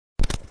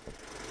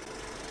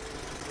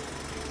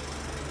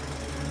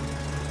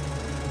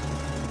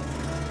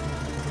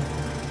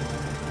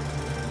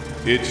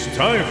It's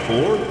time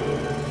for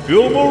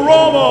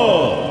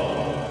Filmorama!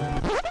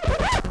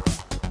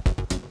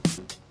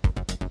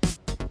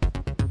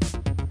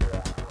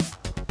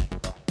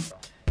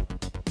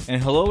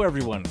 And hello,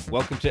 everyone.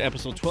 Welcome to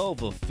episode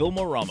 12 of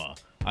Filmorama.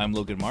 I'm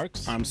Logan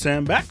Marks. I'm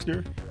Sam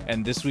Baxter.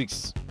 And this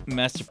week's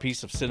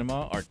masterpiece of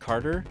cinema are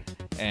Carter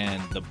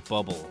and The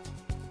Bubble.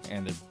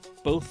 And they're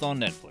both on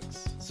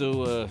Netflix.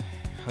 So,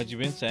 how'd you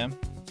been, Sam?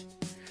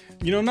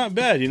 You know, not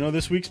bad. You know,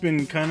 this week's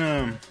been kind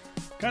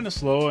of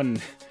slow,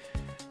 and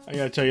I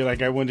gotta tell you,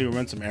 like, I went to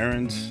run some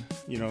errands.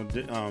 You know,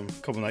 a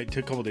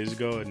couple days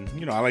ago, and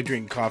you know, I like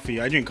drinking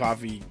coffee. I drink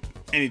coffee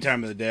any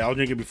time of the day. I'll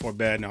drink it before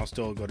bed, and I'll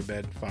still go to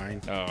bed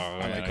fine. Oh,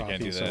 I like coffee,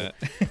 can't do that.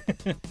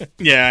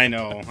 Yeah, I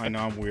know,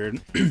 I'm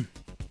weird.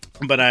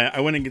 But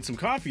I went and get some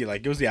coffee.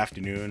 Like, it was the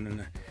afternoon,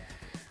 and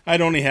I'd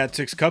only had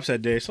 6 cups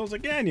that day, so I was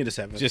like, yeah, I need a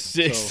 7. Just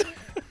 6. So,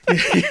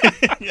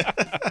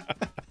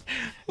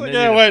 like,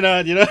 yeah, why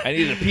not? You know, I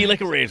need to pee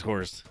like a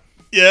racehorse.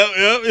 Yeah.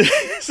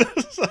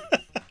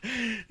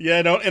 Yeah,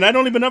 and I'd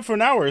only been up for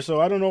an hour, so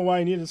I don't know why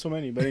I needed so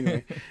many. But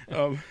anyway,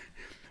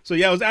 so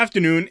yeah, it was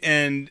afternoon,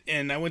 and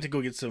I went to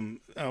go get some.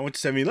 I went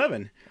to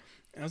 7-Eleven.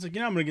 And I was like,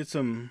 I'm gonna get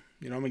some.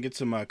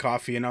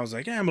 Coffee, and I was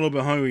like, I'm a little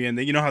bit hungry. And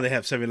you know how they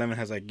have 7-Eleven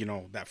has, like,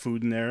 that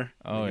food in there.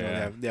 Oh, you know,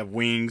 yeah. They have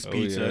wings,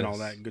 pizza, and all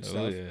that good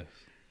stuff. Yeah.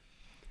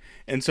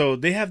 And so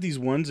they have these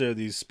ones that are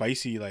these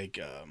spicy, like,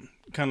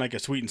 kind of like a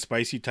sweet and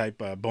spicy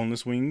type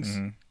boneless wings,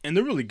 and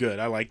they're really good.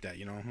 I like that.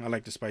 I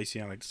like the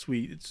spicy, I like the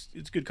sweet. It's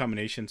a good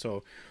combination.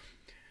 So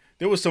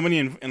there was somebody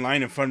in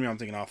line in front of me. I'm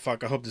thinking, oh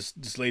fuck, I hope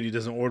this lady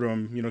doesn't order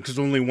them, because there's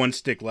only one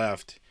stick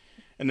left,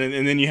 and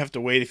then you have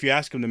to wait. If you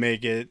ask them to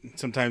make it,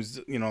 sometimes,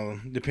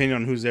 depending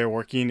on who's there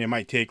working, it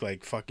might take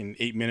like fucking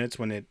 8 minutes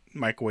when it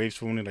microwaves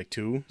for only like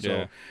 2. So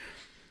yeah.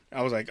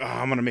 I was like, oh,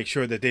 I'm gonna make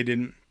sure that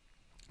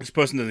this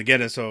person doesn't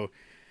get it. So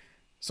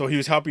he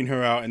was helping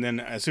her out, and then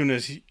as soon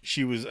as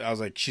I was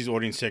like, she's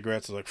ordering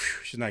cigarettes. I was like,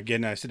 she's not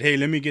getting it. I said, hey,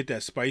 let me get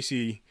that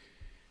spicy,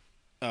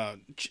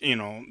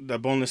 the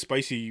boneless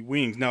spicy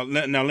wings. Now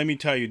let me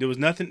tell you, there was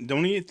nothing. The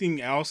only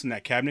thing else in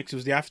that cabinet, 'cause it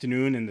was the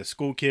afternoon, and the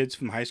school kids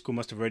from high school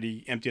must have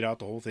already emptied out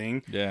the whole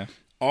thing. Yeah.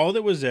 All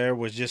that was there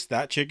was just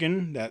that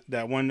chicken,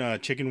 that one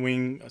chicken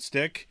wing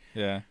stick.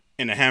 Yeah.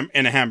 And a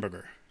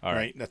hamburger. All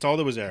right. That's all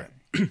that was there.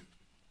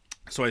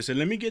 So I said,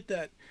 let me get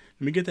that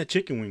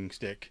chicken wing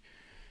stick.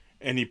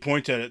 And he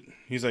points at it.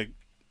 He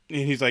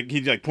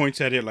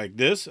points at it like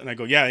this, and I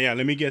go, yeah,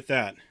 let me get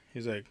that.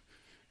 He's like,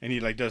 and he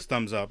like does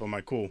thumbs up. I'm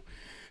like, cool.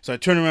 So I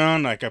turn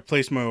around, like, I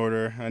place my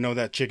order. I know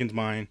that chicken's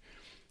mine.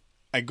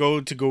 I go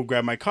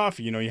grab my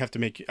coffee. You have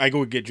to I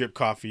go get drip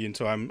coffee, and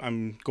so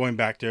I'm going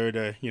back there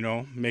to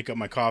make up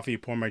my coffee,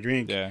 pour my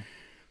drink. Yeah.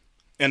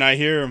 And I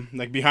hear,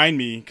 like, behind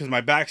me, because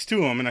my back's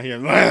to him, and I hear,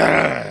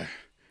 I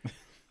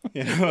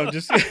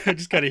just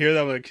kind of hear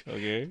that. I'm like,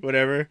 okay,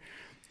 whatever.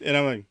 And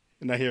I'm like.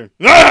 And I hear,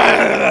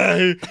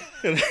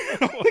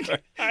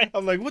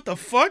 I'm like, what the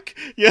fuck?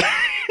 Yeah,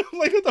 I'm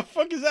like, what the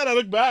fuck is that? I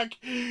look back,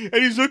 and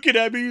he's looking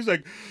at me. He's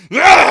like,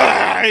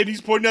 and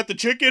he's pointing at the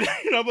chicken,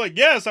 and I'm like,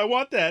 yes, I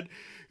want that.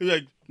 He's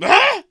like,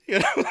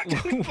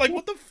 like,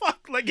 what the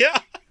fuck? Like, yeah,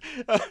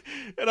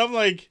 and I'm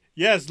like,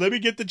 yes, let me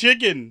get the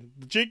chicken,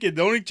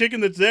 the only chicken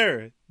that's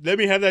there. Let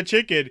me have that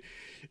chicken.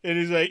 And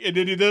he's like, and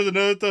then he does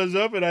another thumbs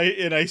up, and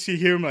I see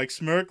him like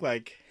smirk,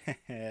 like.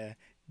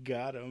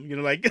 Got him,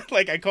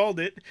 like I called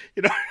it.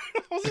 I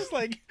was just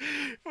like,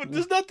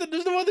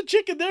 there's no other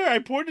chicken there. I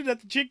pointed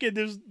at the chicken.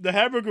 The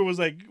hamburger was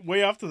like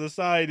way off to the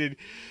side, and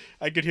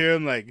I could hear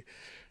him like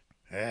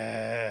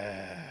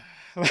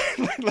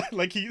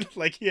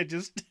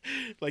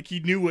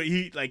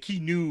he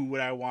knew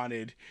what I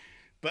wanted.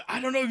 But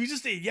I don't know, he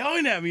just stayed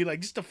yelling at me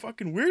like just a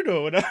fucking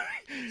weirdo.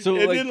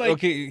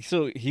 Okay,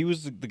 so he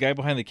was the guy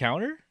behind the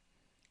counter?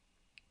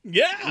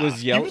 Yeah.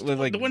 Was yelling, he was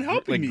like, the one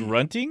helping me.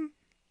 Grunting?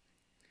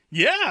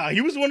 Yeah,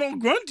 he was the one all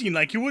grunting,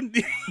 like he wouldn't.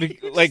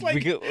 Because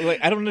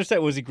I don't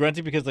understand. Was he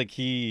grunting because like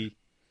he?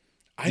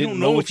 I don't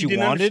know what you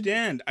wanted.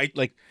 Understand.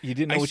 He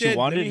didn't know what you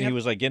wanted, and he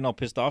was like getting all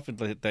pissed off, and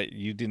that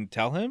you didn't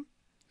tell him.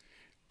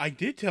 I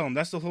did tell him.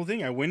 That's the whole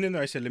thing. I went in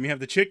there. I said, "Let me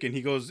have the chicken."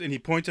 He goes and he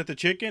points at the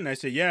chicken. I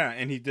said, "Yeah,"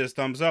 and he does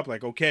thumbs up,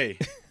 like okay.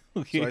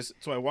 Okay.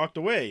 So I walked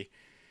away,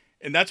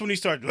 and that's when he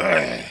started.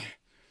 Maybe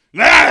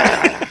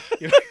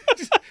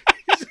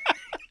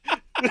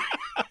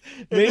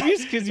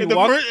it's because you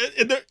walked.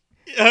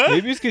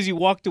 Maybe it's because you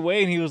walked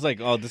away and he was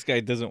like, "Oh, this guy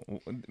doesn't.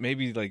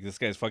 Maybe like this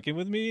guy's fucking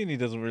with me and he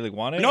doesn't really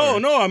want it."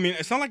 No. I mean,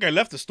 it's not like I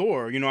left the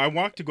store. I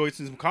walked to go get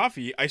some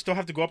coffee. I still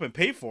have to go up and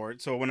pay for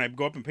it. So when I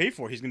go up and pay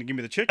for it, he's gonna give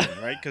me the chicken,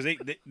 right? Because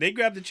they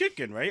grab the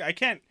chicken, right? I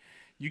can't.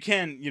 You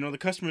can't. The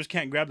customers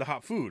can't grab the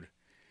hot food.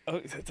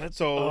 Oh,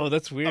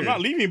 that's weird. I'm not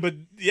leaving, but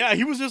yeah,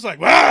 he was just like,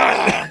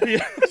 "Wah!"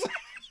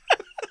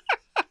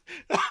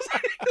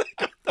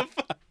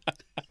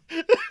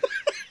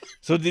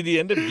 So did he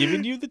end up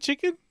giving you the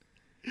chicken?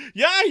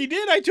 Yeah, he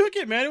did. I took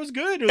it, man. It was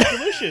good. It was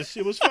delicious.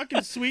 It was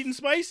fucking sweet and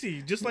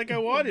spicy, just like I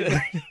wanted.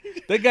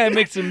 That guy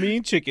makes a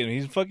mean chicken.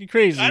 He's fucking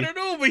crazy. I don't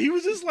know, but he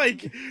was just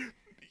like,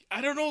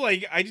 I don't know,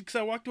 like because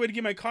I walked away to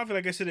get my coffee.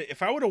 Like I said,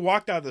 if I would have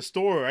walked out of the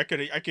store, I could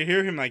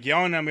hear him like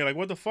yelling at me, like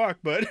what the fuck.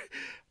 But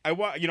I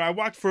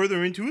walked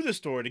further into the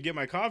store to get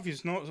my coffee.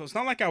 So it's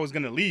not like I was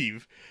gonna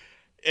leave.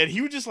 And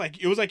he was just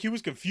like, it was like he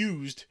was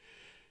confused.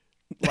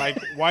 Like,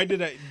 why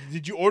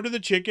did you order the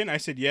chicken? I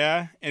said,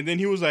 yeah. And then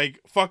he was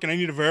like, fucking, I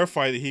need to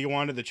verify that he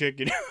wanted the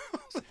chicken. I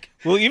was like,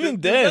 well, even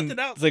then,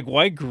 it's like,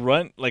 why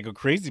grunt like a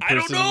crazy person?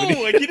 I don't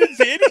know. Like, he didn't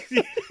say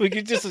anything. We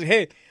could just say,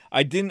 hey,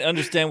 I didn't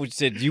understand what you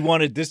said. You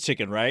wanted this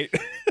chicken, right?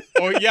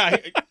 Oh, yeah.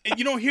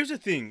 Here's the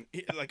thing.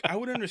 Like, I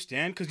would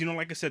understand because,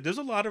 like I said, there's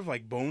a lot of,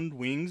 like, boned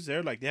wings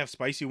there. Like, they have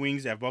spicy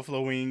wings. They have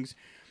buffalo wings.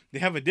 They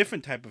have a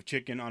different type of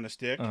chicken on a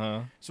stick.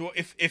 Uh-huh. So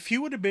if he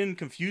would have been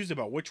confused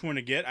about which one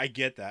to get, I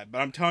get that.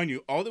 But I'm telling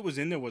you, all that was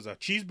in there was a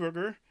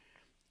cheeseburger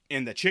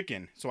and the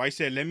chicken. So I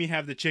said, let me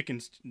have the chicken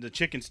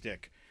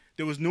stick.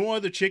 There was no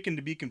other chicken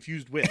to be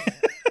confused with.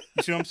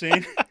 You see what I'm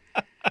saying?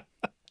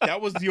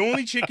 That was the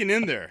only chicken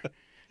in there.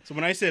 So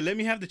when I said, let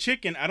me have the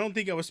chicken, I don't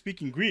think I was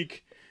speaking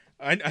Greek.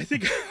 I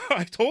think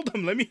I told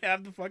him, let me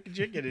have the fucking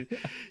chicken. And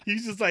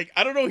he's just like,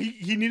 I don't know.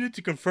 He needed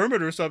to confirm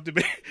it or something.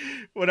 But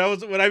when I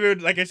was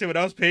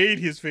paid,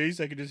 his face,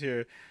 I could just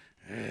hear.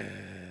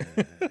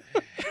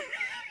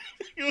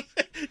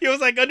 He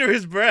was like under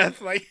his breath,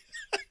 like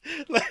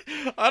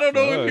I don't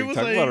know if he was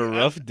talk like about a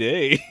rough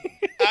day.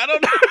 I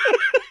don't know.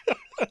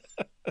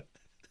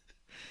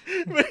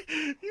 But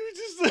he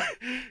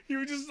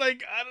was just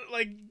like,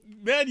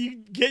 man, you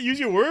can't use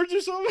your words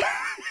or something.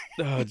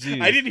 Oh, geez.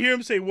 I didn't hear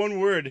him say one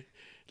word,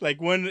 like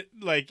one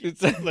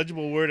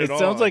legible word at all. It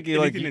sounds like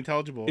anything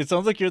intelligible. It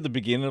sounds like you're at the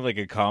beginning of like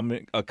a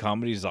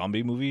comedy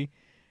zombie movie,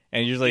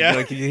 and you're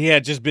like he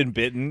had just been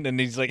bitten, and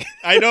he's like,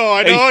 I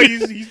know,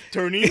 he's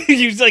turning.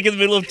 He's like in the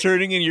middle of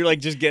turning, and you're like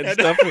just getting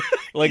stuff,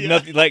 like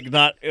nothing, like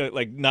not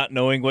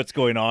knowing what's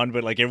going on,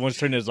 but like everyone's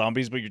turning to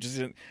zombies, but you're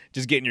just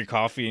getting your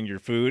coffee and your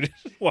food,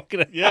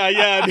 walking.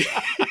 Yeah.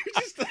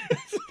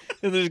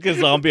 And there's a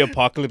zombie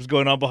apocalypse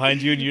going on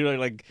behind you, and you're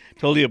like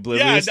totally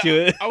oblivious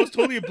to it. I was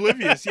totally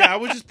oblivious. Yeah, I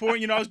was just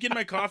pouring. I was getting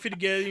my coffee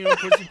together.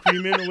 Put some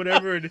cream in or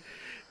whatever, and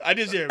I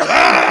just hear.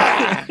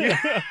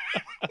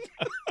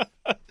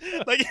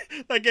 Like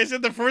I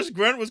said, the first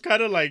grunt was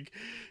kind of like,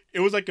 it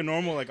was like a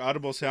normal like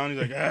audible sound.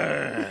 He's like,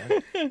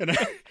 and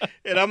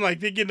I'm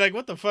like thinking like,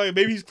 what the fuck?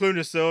 Maybe he's clearing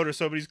his throat or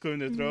somebody's clearing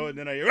their throat, and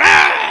then I hear.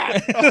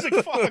 I was like,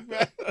 fuck,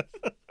 man.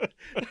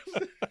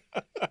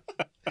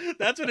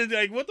 That's what it's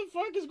like. What the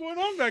fuck is going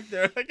on back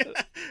there? Like,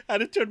 I had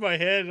to turn my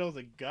head, and I was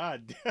like,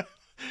 God damn.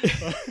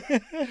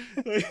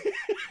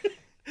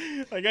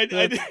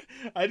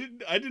 I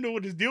didn't know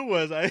what his deal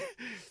was.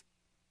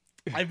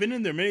 I've been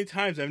in there many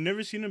times. I've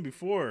never seen him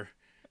before.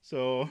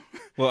 So,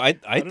 well, I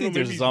think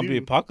there's a zombie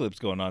apocalypse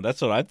going on.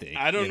 That's what I think.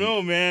 I don't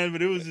know, man,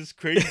 but it was just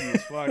crazy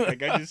as fuck.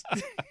 Like I just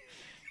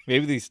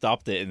maybe they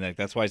stopped it, and like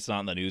that's why it's not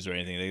in the news or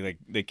anything.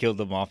 They killed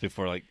them off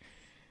before it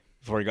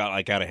got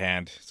like out of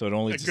hand. So it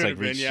only just like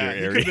reached your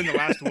area. It could have been the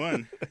last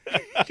one.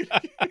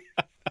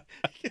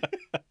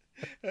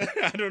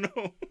 I don't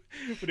know,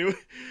 but it was,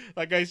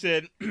 like I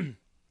said,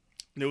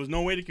 there was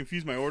no way to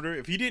confuse my order.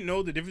 If he didn't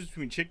know the difference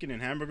between chicken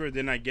and hamburger,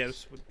 then I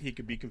guess he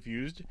could be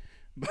confused.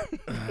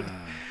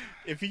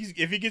 If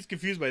he gets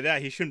confused by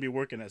that, he shouldn't be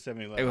working at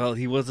 7-Eleven. Well,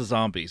 he was a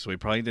zombie, so he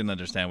probably didn't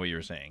understand what you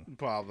were saying.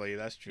 Probably,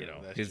 that's true.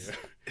 That's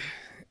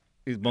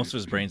true. Most of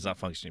his brain's not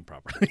functioning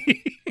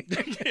properly.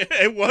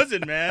 It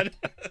wasn't, man.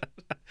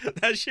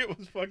 That shit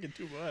was fucking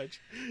too much.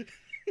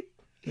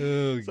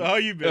 So how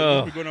you been?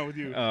 What's been going on with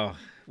you? Oh,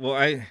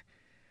 well,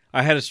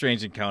 I had a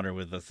strange encounter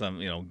with some,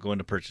 going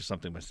to purchase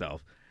something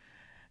myself.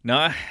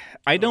 Now,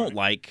 I don't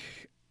like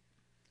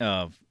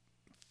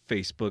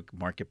Facebook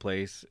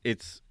Marketplace.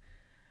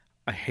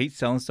 I hate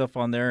selling stuff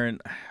on there,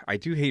 and I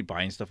do hate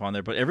buying stuff on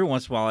there. But every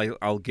once in a while,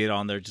 I'll get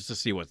on there just to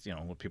see what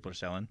people are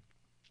selling.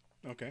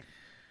 Okay.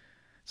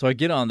 So I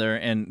get on there,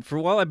 and for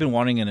a while, I've been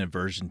wanting an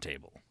inversion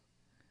table.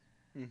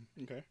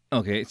 Okay.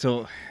 Okay.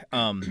 So,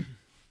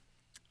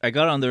 I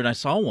got on there and I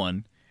saw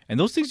one, and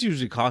those things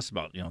usually cost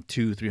about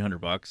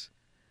 $200-$300.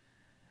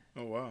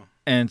 Oh wow.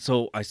 And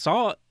so I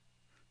saw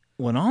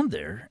one on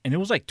there, and it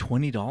was like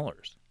 $20.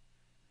 $20.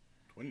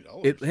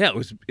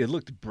 It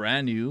looked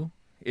brand new.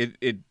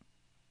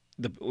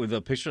 With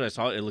the picture I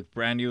saw, it looked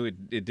brand new.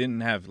 It didn't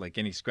have like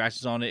any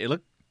scratches on it. It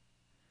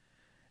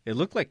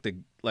looked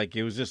like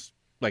it was just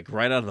like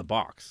right out of the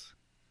box.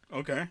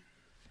 Okay.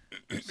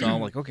 So I'm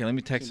like, okay, let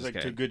me text Seems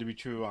this guy. Too good to be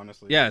true,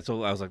 honestly. Yeah.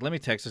 So I was like, let me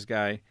text this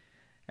guy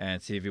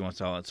and see if he wants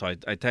to sell it. So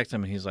I text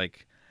him, and he's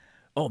like,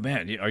 oh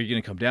man, are you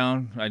gonna come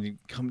down? I need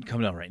come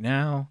down right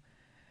now.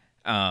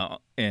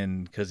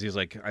 And because he's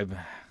like, I'm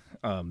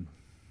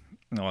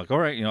like, all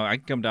right, I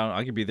can come down.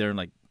 I can be there in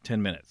like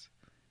 10 minutes.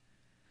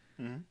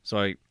 Mm-hmm.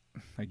 So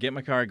I get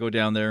my car, I go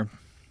down there,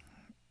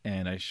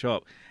 and I show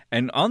up.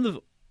 And on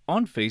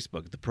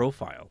Facebook, the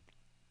profile,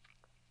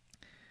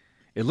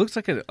 it looks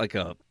like an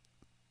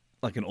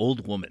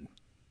old woman.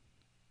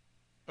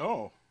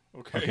 Oh,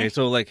 okay. Okay,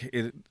 so like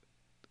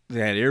they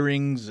had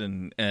earrings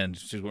and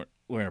she's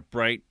wearing a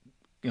bright,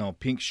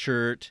 pink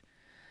shirt,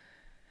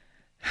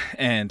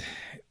 and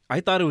I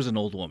thought it was an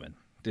old woman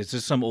There's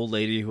just some old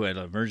lady who had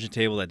an immersion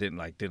table that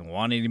didn't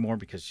want it anymore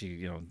because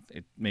she,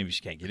 maybe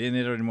she can't get in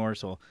it anymore.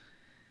 So,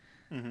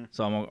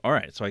 so I'm all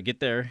right. So I get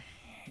there,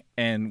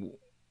 and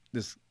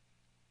this,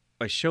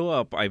 I show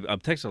up. I'm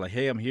texting like,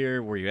 "Hey, I'm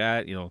here. Where you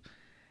at?"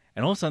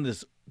 And all of a sudden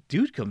this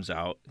dude comes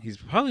out. He's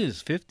probably in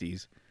his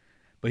 50s,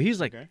 but he's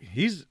like,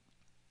 he's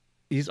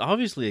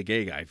obviously a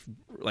gay guy,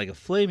 like a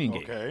flaming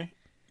gay. Okay.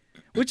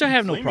 Which I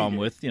have no problem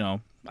with.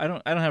 I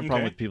don't have a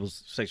problem with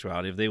people's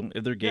sexuality.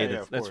 If they're gay,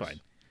 that's fine.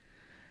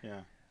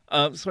 Yeah.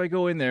 So I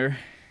go in there,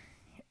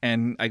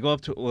 and I go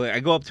up to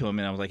him,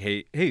 and I was like,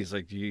 "Hey." He's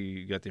like,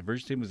 "You got the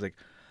immersion team?" He's like,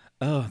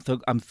 "Oh,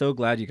 I'm so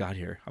glad you got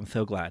here. I'm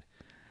so glad."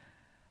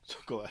 So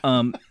glad.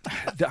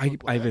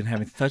 I've been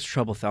having such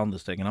trouble selling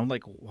this thing, and I'm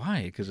like,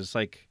 "Why?" Because it's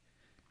like,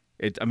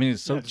 it's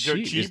so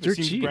cheap. It's dirt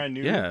cheap. Brand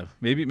new. Yeah,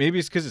 maybe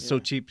it's because it's so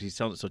cheap. He's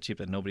selling it so cheap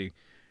that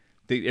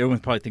everyone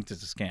probably thinks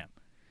it's a scam.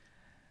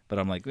 But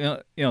I'm like,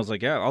 I was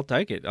like, "Yeah, I'll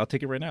take it. I'll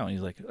take it right now." And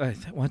he's like, "Why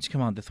don't you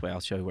come on this way? I'll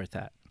show you where it's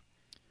at."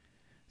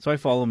 So I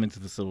follow him into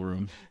this little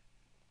room.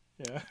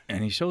 Yeah.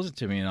 And he shows it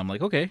to me, and I'm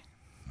like, "Okay."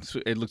 So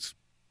it looks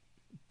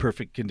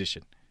perfect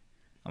condition.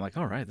 I'm like,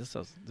 "All right, this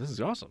is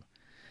awesome."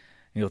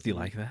 He goes, "Do you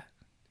like that?"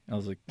 I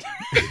was like,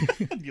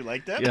 "You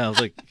like that?" Yeah, I was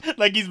like,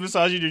 like he's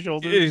massaging your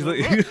shoulder. He's like,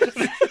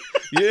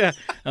 yeah.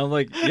 I'm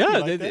like, "Yeah,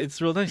 like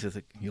it's real nice." He's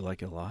like, "You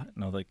like it a lot?"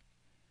 And I was like,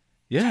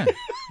 "Yeah,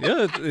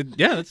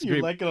 that's You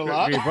great." like it a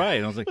lot? Great bride.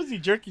 And I was like, Was he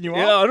jerking you off?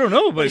 "Yeah, I don't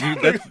know, but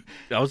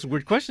that was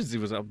weird questions he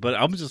was. But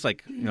I was just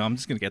like, I'm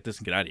just gonna get this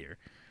and get out of here."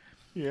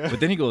 Yeah. But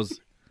then he goes,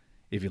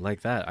 "If you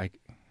like that, I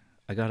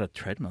got a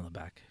treadmill in the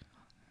back.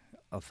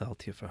 I'll sell it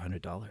to you for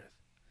 $100."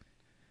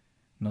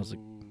 And I was like,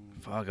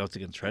 "Fuck!" I was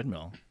thinking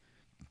treadmill,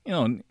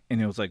 and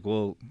he was like,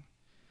 "Well,"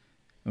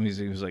 and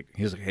he was like,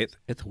 "Hey,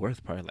 it's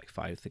worth probably like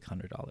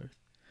 $500-$600,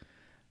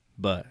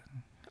 but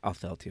I'll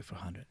sell it to you for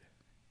 $100."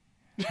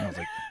 And I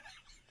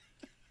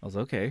was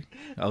like, "Okay."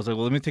 I was like,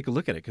 "Well, let me take a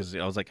look at it," because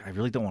I was like, I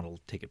really don't want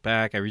to take it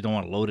back. I really don't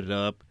want to load it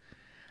up.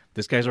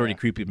 This guy's already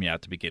creeping me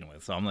out to begin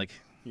with, so I'm like,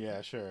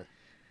 yeah, sure.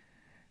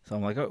 So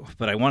I'm like, "Oh,"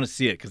 but I want to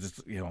see it because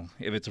it's,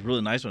 if it's a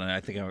really nice one, and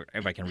I think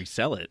if I can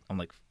resell it, I'm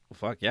like, well,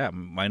 fuck yeah,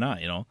 why not,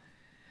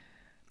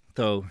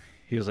 So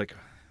he was like,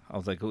 I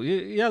was like, "Well,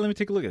 yeah, let me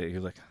take a look at it." He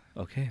was like,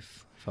 "Okay,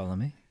 follow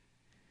me."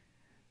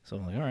 So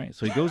I'm like, all right.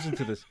 So he goes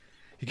into this,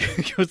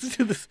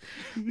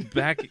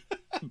 back.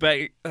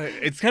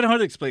 It's kind of hard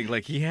to explain.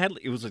 Like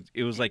it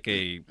was like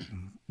a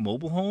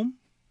mobile home,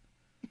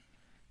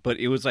 but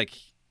it was like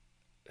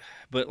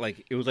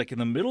in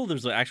the middle.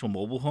 There's an actual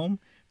mobile home,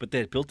 but they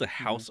had built a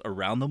house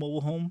around the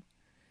mobile home,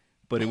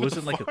 but it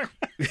wasn't like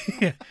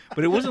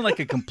but it wasn't like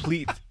a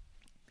complete.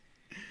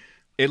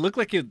 It looked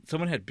like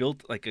someone had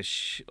built like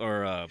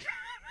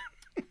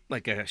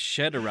like a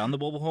shed around the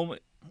mobile home,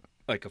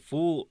 like a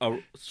full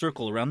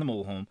circle around the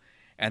mobile home,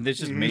 and they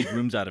just made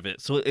rooms out of it.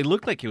 So it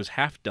looked like it was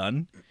half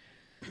done.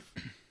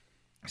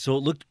 So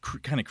it looked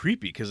kind of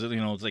creepy because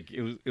it's like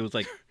it was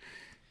like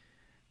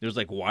there's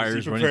like wires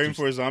Is he running. Preparing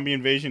for a zombie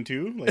invasion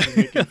too?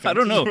 Like I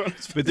don't know,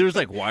 but there's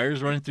like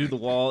wires running through the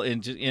wall,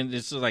 and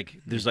it's just like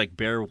there's like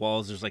bare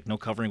walls. There's like no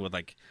covering with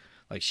like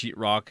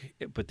sheetrock,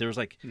 but there's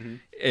like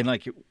and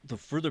like the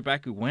further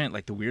back we went,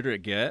 like the weirder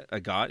I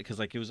got because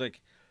like it was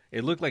like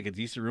it looked like a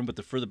decent room, but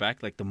the further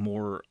back, like the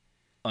more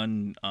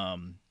done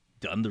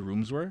the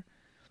rooms were.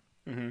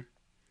 And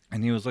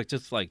he was like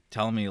just like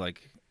telling me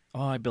like,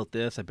 "Oh, I built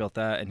this, I built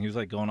that," and he was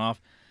like going off,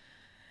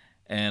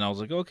 and I was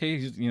like, "Okay,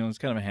 he's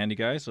kind of a handy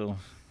guy," so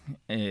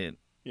and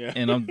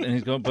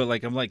he's going, but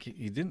like I'm like,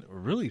 he did a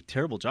really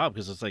terrible job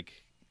because it's like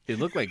it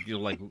looked like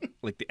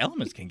like the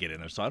elements can get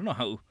in there, so I don't know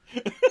how.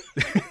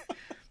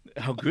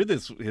 How good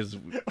his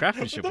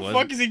craftsmanship was. What the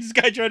fuck is this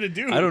guy trying to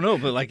do? I don't know,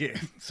 but like,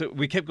 so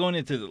we kept going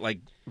into like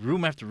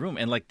room after room,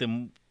 and like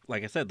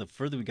like I said, the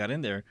further we got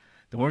in there,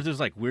 the more there's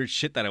like weird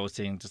shit that I was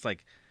seeing, just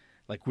like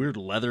weird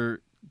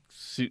leather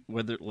suit,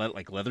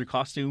 like leather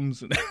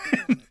costumes,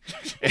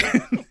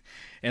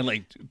 and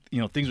like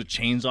things with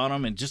chains on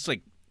them, and just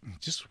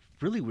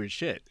really weird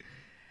shit.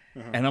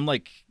 And I'm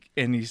like,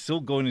 and he's still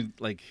going to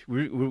like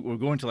we're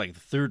going to like the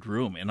third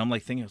room, and I'm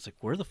like thinking, I was like,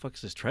 where the fuck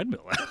is this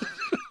treadmill at?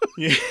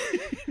 Yeah.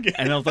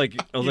 And I was like,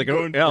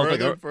 going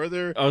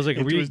further. I was like,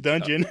 into his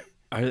dungeon.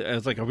 I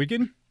was like, are we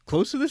getting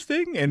close to this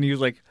thing? And he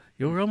was like,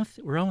 "Yo, we're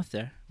almost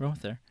there.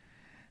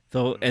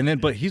 So, and then,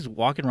 but he's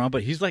walking around,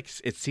 but he's like,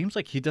 it seems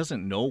like he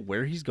doesn't know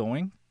where he's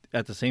going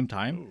at the same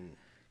time,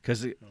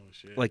 because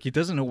like he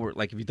doesn't know where,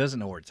 like if he doesn't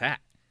know where it's at.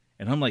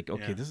 And I'm like,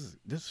 okay, this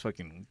is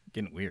fucking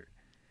getting weird.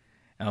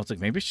 And I was like,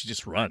 maybe I should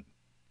just run.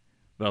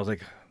 But I was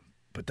like,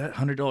 but that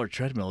 $100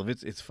 treadmill,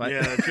 if it's fine.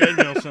 Yeah, the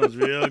treadmill sounds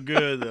real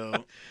good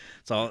though.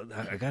 So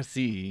I gotta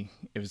see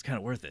if it's kind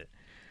of worth it.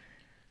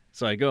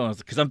 So I go,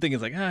 because I'm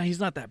thinking, it's like, he's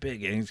not that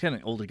big, and he's kind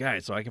of an older guy,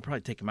 so I can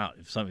probably take him out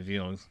if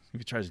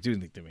he tries to do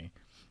anything to me.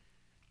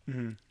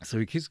 So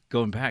he keeps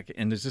going back,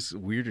 and there's this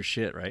weirder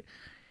shit, right?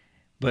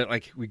 But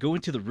like we go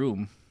into the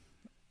room,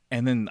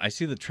 and then I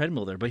see the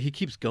treadmill there, but he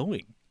keeps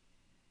going.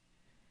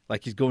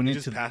 Like he's going into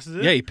just passes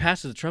it? Yeah, he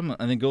passes the treadmill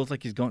and then goes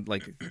like he's going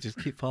like just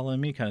keep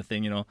following me kind of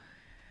thing, And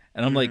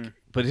I'm like,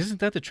 but isn't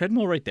that the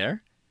treadmill right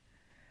there?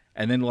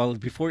 And then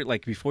before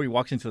he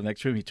walks into the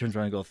next room, he turns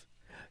around and goes,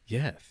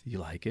 "Yes, you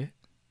like it?"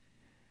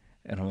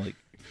 And I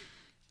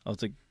was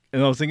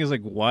thinking,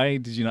 like, why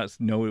did you not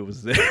know it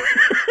was there?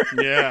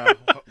 Yeah.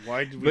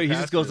 Why did we? But he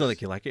pass just goes this?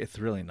 like, "You like it? It's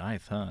really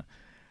nice, huh?"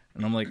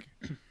 And I'm like,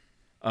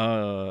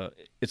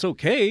 it's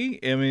okay.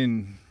 I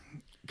mean,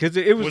 because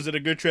it was. Was it a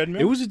good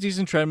treadmill? It was a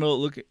decent treadmill. It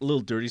looked a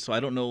little dirty, so I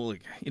don't know.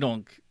 Like,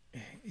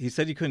 he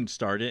said he couldn't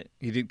start it.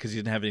 He didn't because he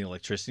didn't have any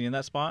electricity in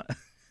that spot.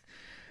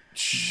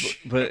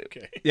 but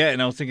Okay. yeah,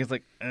 and I was thinking, it's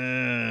like,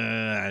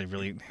 I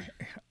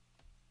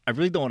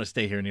really don't want to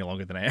stay here any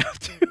longer than I have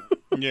to.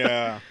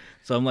 Yeah.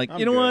 So I'm like, I'm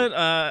you know good.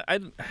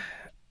 what?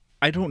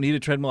 I don't need a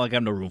treadmill. I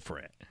got no room for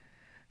it.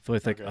 So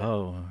it's like, Okay.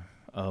 oh,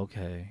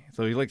 okay.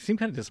 So he seemed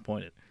kind of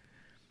disappointed.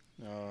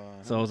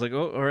 So I Uh, was like,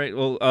 oh, all right.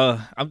 Well,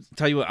 I'm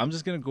tell you what. I'm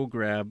just gonna go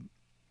grab,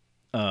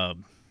 the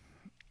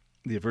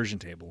aversion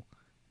table,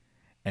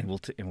 and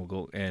we'll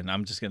go. And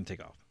I'm just gonna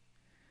take off.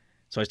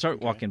 So I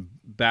start walking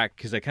back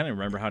because I kind of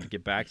remember how to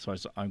get back. So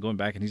I'm going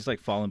back, and he's like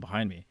falling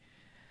behind me.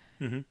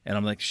 Mhm. And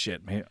I'm like,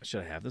 shit, man,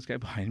 should I have this guy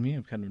behind me?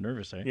 I'm kind of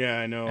nervous, right? Yeah,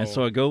 I know. And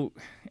so I go,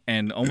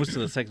 and almost to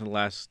the second to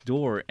last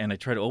door, and I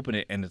try to open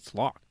it, and it's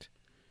locked.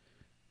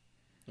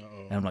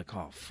 Uh-oh. And I'm like,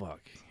 oh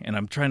fuck! And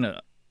I'm trying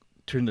to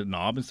turn the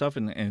knob and stuff,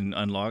 and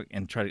unlock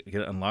and try to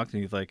get it unlocked.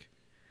 And he's like,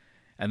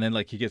 and then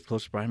he gets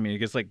closer behind me. He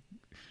gets like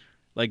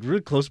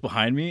really close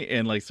behind me,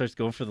 and starts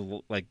going for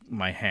the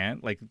my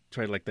hand,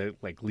 try to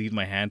lead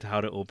my hand to how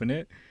to open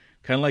it,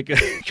 kind of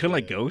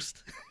like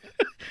Ghost,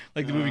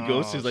 like the movie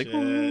Ghost. He's like, shit.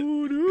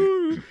 ooh,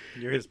 ooh.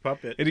 You're his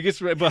puppet. And he gets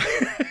right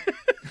behind.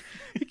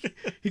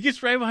 He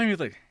gets right behind me. He's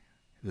like,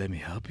 "Let me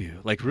help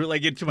you."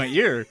 Really into my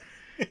ear,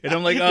 and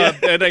I'm like,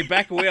 and I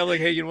back away. I'm like,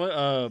 "Hey, you know what?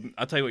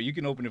 I'll tell you what. You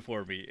can open it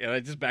for me." And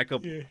I just back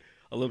up a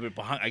little bit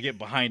behind. I get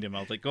behind him. I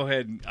was like, "Go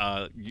ahead."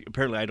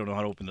 Apparently, I don't know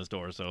how to open this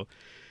door, so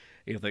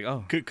he was like,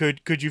 "Oh."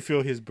 Could you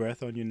feel his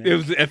breath on your neck?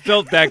 It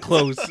felt that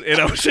close,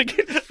 and I was like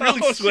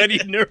really sweaty,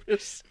 and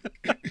nervous.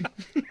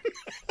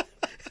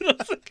 And I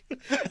was like,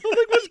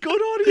 "What's going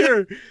on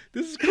here?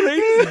 This is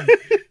crazy."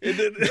 And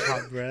then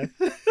Hot breath.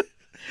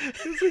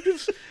 it's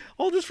like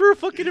all this for a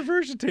fucking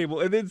aversion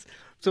table. And then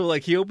so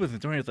he opens the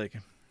door and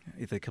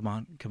he's like, come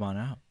on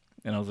out.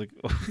 And I was like,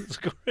 oh, it's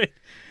great.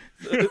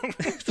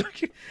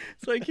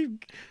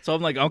 So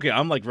I'm like, okay,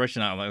 I'm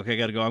rushing out. I'm like, okay, I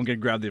gotta go. I'm gonna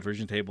grab the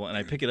aversion table, and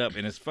I pick it up,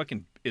 and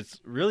it's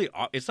really,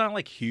 it's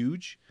not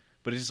huge,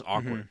 but it's just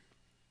awkward.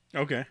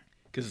 Okay.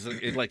 Because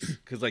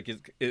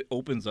it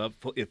opens up,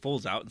 it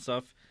folds out and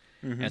stuff,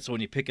 and so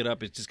when you pick it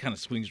up, it just kind of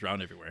swings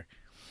around everywhere.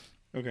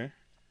 Okay.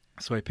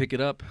 So I pick it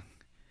up,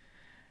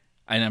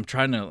 and I'm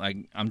trying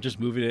to I'm just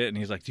moving it, and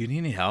he's like, "Do you need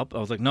any help?" I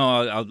was like,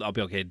 "No, I'll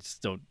be okay.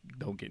 Just don't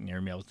get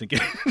near me." I was thinking,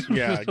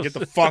 Yeah, get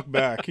the fuck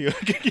back. I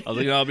was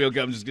like, "I'll be okay.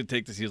 I'm just gonna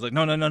take this." He was like,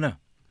 "No,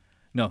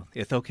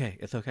 it's okay,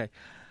 it's okay."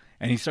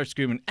 And he starts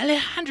screaming,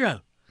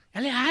 "Alejandro,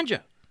 Alejandro!"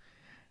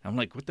 I'm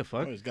like, "What the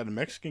fuck?" Oh, he's got a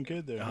Mexican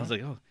kid there. I was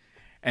like, "Oh,"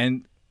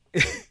 and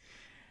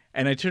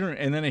and I turn,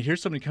 and then I hear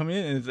somebody come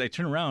in, and I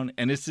turn around,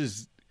 and it's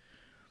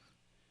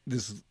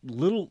this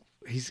little.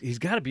 He's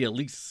got to be at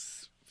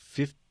least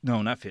 50.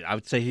 No, not 50. I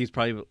would say he's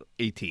probably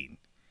 18.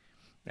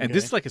 And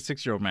this is a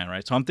 6-year-old man,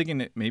 right? So I'm thinking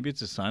that maybe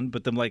it's his son,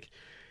 but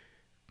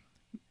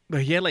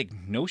but he had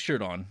no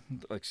shirt on,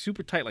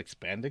 super tight,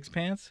 spandex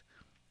pants.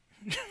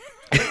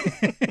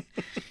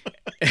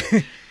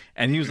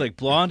 And he was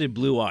blonde and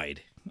blue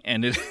eyed.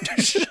 And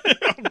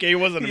Okay, he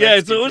wasn't a yeah,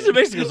 Mexican so it was kid.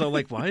 amazing. So I'm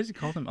like, why does he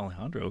call him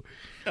Alejandro?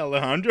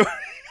 Alejandro.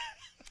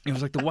 It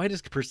was the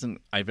whitest person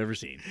I've ever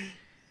seen.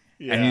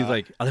 Yeah. And he's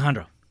like,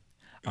 Alejandro,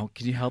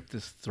 can you help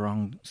this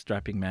strong,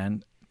 strapping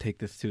man take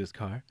this to his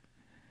car?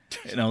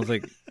 And I was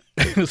like,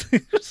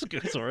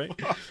 it's all right.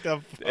 What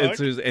the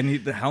fuck?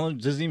 And Helen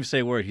doesn't even say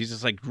a word. He's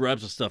just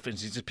grabs the stuff and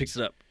he just picks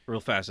it up real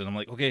fast. And I'm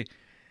like, okay.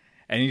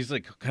 And he's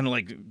kind of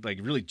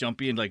really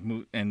jumpy and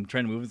move and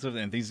trying to move and stuff.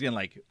 And things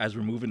getting as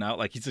we're moving out,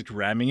 he's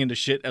ramming into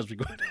shit as we're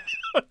going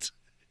out.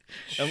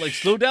 I'm like,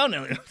 slow down, I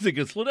was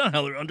thinking, slow down,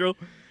 Alejandro.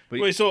 But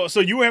Wait, so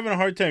you were having a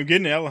hard time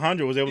getting it.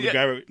 Alejandro was able to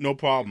grab it, no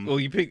problem. well,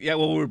 we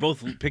were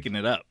both picking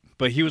it up.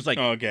 But he was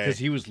Okay. because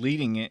he was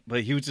leading it,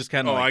 but he was just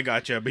kind of I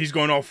gotcha. But he's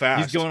going all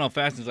fast. he's going all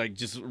fast and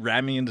just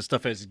ramming into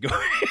stuff as he's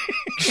going.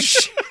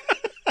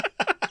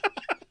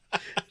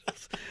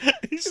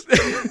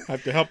 I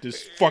have to help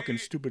this fucking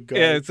stupid guy.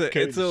 Yeah,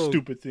 carry it's this a-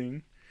 stupid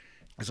thing.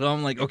 So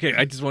I'm like, okay,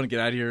 I just want to get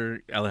out of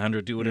here,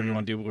 Alejandro. Do whatever you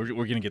want to do.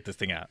 We're gonna get this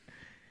thing out.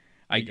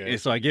 Okay.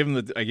 So I give him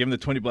the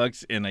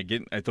 $20 and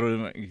I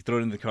throw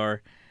it in the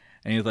car,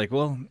 and he's like,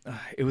 well,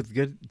 it was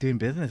good doing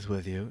business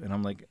with you. And I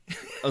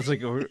was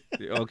like, oh,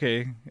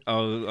 okay,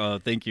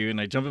 thank you. And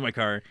I jump in my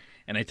car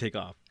and I take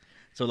off.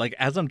 So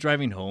as I'm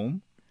driving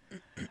home,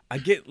 I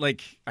get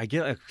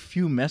a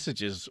few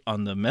messages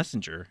on the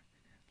messenger,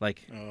 I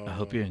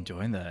hope you're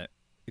enjoying that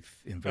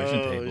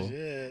inversion table.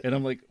 Shit. And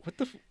I'm like, what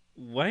the?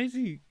 Why is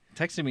he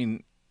texting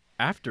me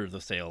after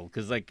the sale?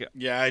 Because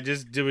Yeah,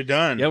 we're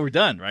done. yeah, we're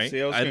done, right?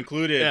 Sales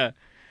concluded. Yeah,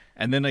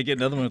 and then I get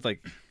another one with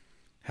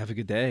have a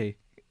good day,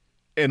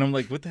 and I'm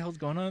like, what the hell's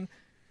going on?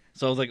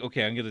 So I was like,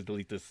 okay, I'm gonna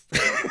delete this,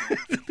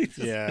 delete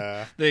this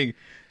Yeah. thing.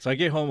 So I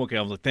get home. Okay,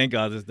 I was like, thank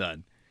God this is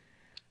done.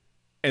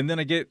 And then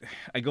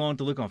I go on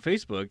to look on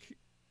Facebook,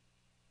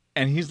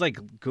 and he's like,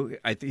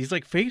 he's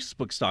like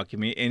Facebook stalking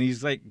me, and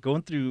he's like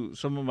going through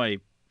some of my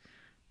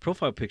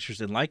profile pictures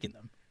and liking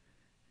them.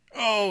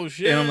 Oh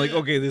shit! And I'm like,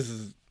 okay, this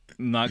is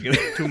not gonna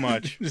Too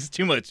much. This is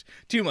too much.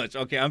 Too much.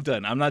 Okay, I'm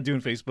done. I'm not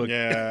doing Facebook.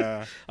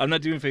 Yeah. I'm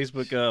not doing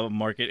Facebook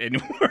market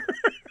anymore.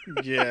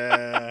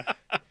 Yeah.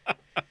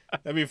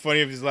 That'd be funny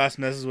if his last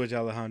message was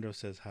Alejandro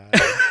says hi.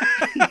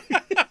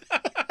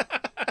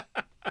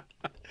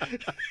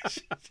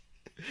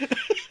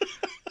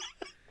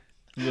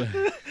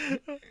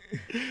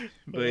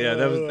 But yeah,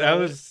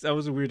 that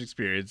was a weird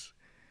experience.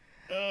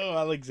 Oh,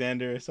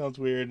 Alexander. Sounds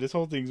weird. This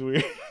whole thing's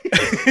weird.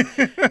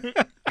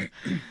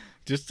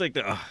 Just like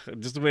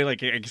just the way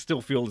like I can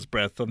still feel his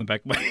breath on the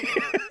back of my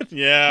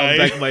Yeah. on the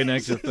back of my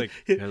neck. Just like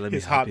his, let me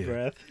his help hot you.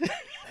 breath. Let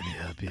me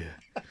help you.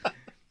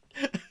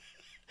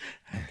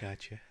 I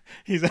got you.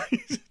 He's like,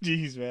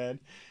 jeez, man.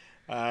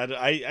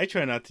 I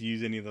try not to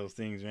use any of those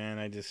things, man.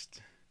 I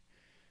just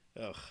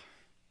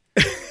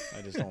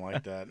don't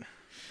like that.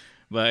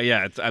 But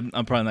yeah, I'm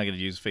probably not going to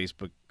use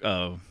Facebook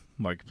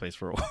Marketplace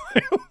for a while.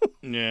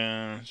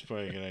 Yeah, it's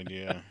probably a good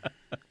idea.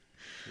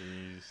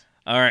 Jeez.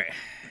 All right,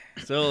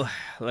 so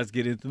let's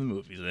get into the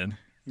movies then.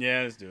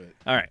 Yeah, let's do it.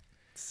 All right,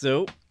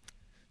 so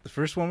the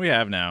first one we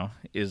have now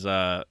is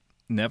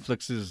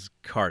Netflix's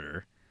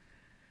Carter,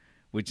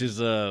 which is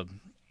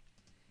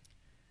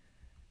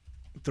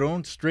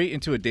thrown straight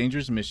into a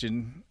dangerous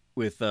mission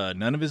with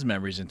none of his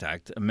memories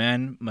intact. A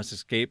man must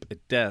escape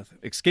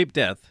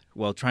death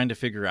while trying to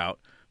figure out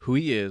who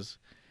he is,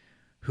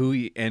 who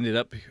he ended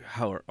up,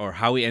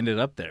 how he ended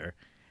up there,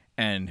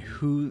 and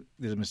who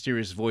the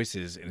mysterious voice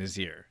is in his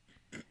ear.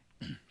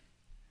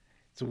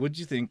 So, what did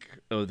you think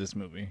of this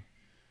movie?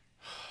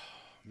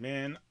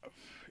 Man,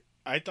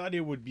 I thought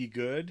it would be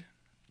good,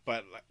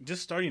 but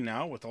just starting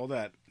out with all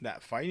that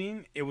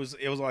fighting, it was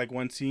like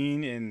one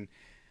scene and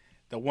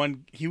the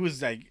one he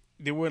was like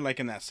they were like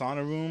in that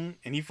sauna room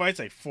and he fights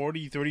like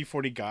 40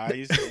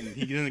 guys and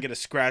he doesn't get a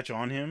scratch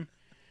on him.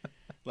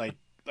 Like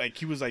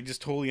he was like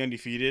just totally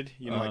undefeated,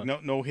 you know,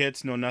 like no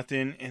hits, no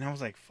nothing. And I was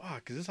like,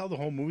 fuck, is this how the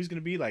whole movie's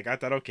gonna be? Like I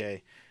thought,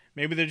 okay,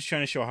 maybe they're just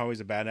trying to show how he's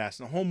a badass.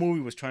 And the whole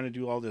movie was trying to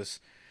do all this.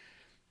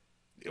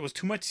 It was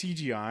too much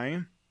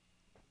CGI.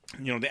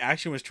 You know, the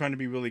action was trying to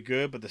be really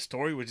good, but the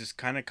story was just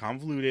kind of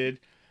convoluted.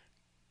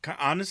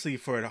 Honestly,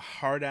 for a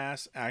hard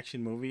ass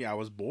action movie, I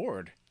was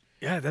bored.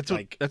 Yeah, that's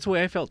the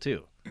way I felt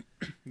too.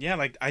 Yeah,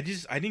 like I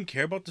didn't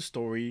care about the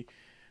story.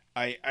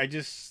 I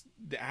just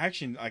the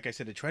action, like I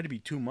said, it tried to be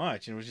too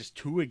much and it was just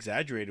too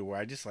exaggerated where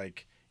I just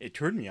like it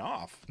turned me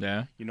off.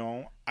 Yeah. You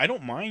know, I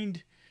don't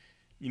mind,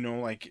 you know,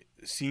 like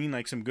seeing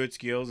like some good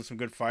skills and some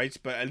good fights,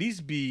 but at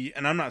least be,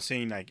 and I'm not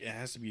saying like it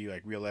has to be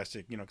like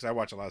realistic, you know, because I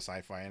watch a lot of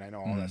sci-fi and I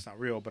know all that's not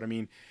real, but I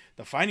mean,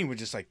 the fighting was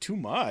just like too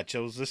much. It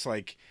was just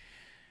like,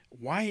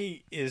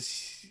 why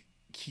is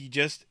he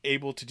just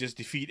able to just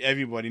defeat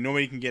everybody?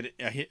 Nobody can get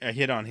a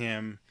hit on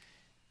him,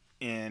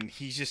 and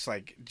he's just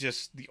like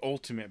just the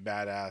ultimate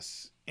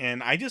badass.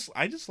 And I just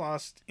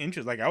lost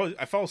interest. Like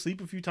I fell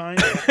asleep a few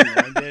times.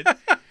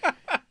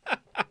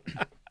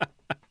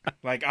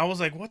 Like I was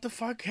like, what the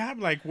fuck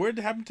happened? Like where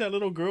did happen to that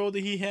little girl that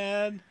he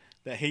had,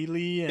 that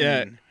Haley?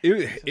 And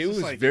it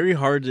was like, very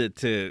hard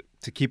to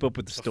keep up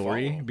with the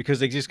story follow. because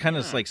they just kind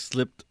of like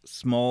slipped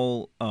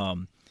small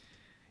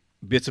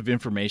bits of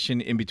information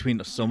in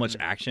between so much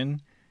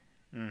action.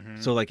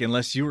 Mm-hmm. So like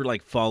unless you were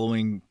like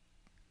following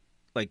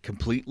like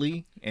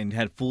completely and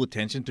had full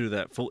attention through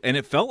that and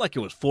it felt like it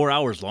was 4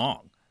 hours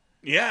long.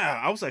 Yeah,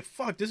 I was like,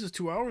 fuck, this is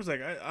 2 hours.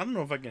 Like, I don't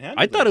know if I can handle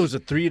I thought it was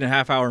a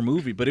 3.5 hour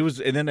movie, but it was,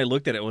 and then I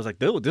looked at it, I was like,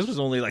 this was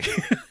only like,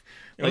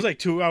 it was like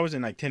 2 hours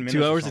and like 10 minutes.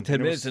 2 hours and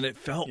 10 minutes, and it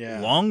felt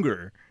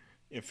longer.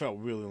 It felt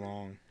really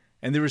long.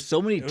 And there were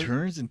so many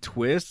turns and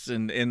twists,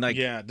 and like,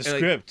 yeah, the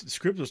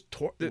script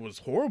was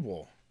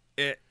horrible.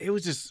 It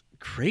was just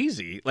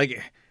crazy.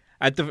 Like,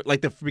 at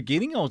the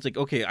beginning, I was like,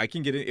 okay, I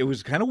can get it. It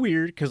was kind of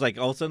weird, because like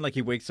all of a sudden, like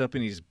he wakes up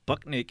and he's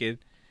buck naked.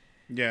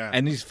 Yeah.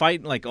 And he's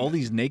fighting like all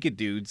these naked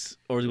dudes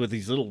or with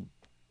these little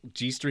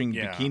G-string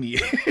bikini.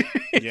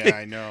 Yeah,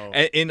 I know.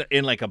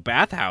 In like a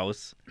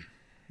bathhouse.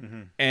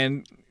 Mm-hmm.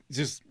 And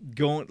just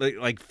going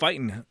like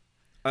fighting.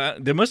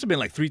 There must have been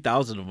like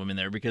 3,000 of them in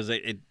there because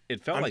it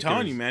felt like I'm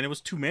telling you, man, it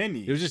was too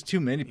many. It was just too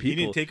many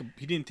people.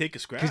 He didn't take a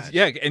scratch.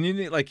 Yeah, and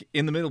then like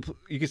in the middle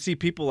you could see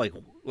people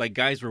like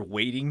guys were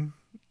waiting.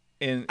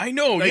 And I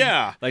know, like,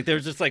 like they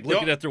were just like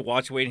looking at their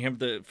watch, waiting him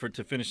to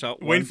finish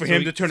out. Waiting for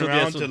him to turn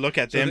around to look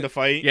at them to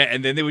fight. Yeah,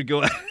 and then they would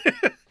go.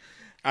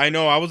 I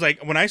know. I was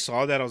like, when I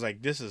saw that, I was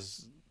like, this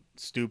is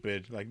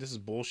stupid. Like, this is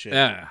bullshit.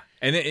 Yeah,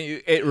 and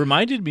it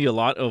reminded me a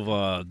lot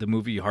of the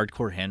movie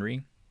Hardcore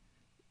Henry.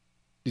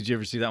 Did you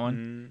ever see that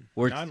one?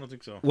 No, I don't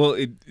think so.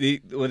 Well,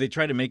 they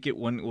try to make it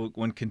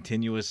one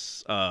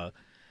continuous.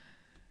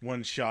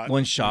 One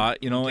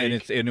shot, you know, and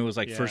it was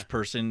like first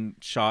person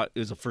shot. It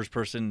was a first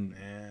person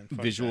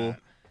visual,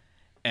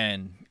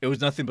 and it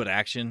was nothing but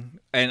action.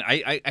 And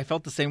I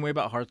felt the same way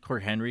about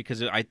Hardcore Henry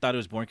because I thought it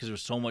was boring because there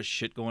was so much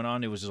shit going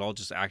on. It was just all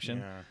just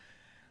action.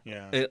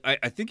 Yeah.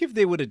 I think if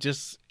they would have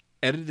just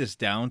edited this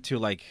down to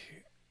like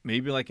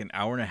maybe like an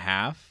hour and a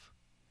half,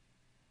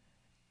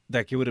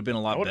 like it would have been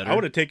a lot better. I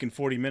would have taken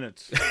 40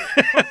 minutes.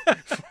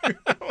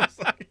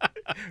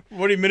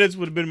 40 minutes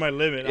would have been my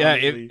limit. Yeah,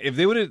 honestly. if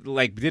they would have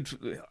like did,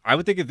 I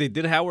would think if they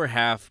did an hour and a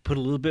half, put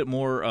a little bit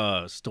more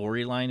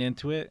storyline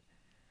into it.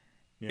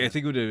 Yeah. I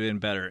think it would have been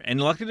better. And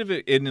a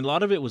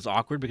lot of it was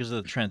awkward because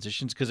of the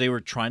transitions because they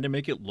were trying to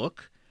make it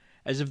look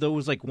as if though it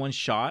was like one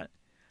shot,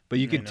 but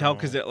you could tell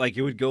because it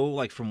would go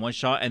like from one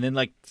shot and then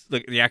like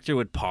the actor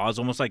would pause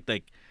almost like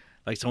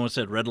someone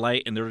said red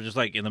light and they were just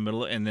like in the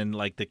middle and then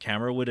like the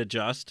camera would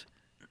adjust.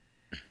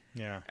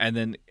 Yeah. And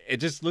then it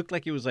just looked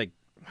like it was like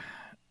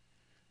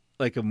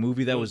a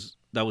movie that was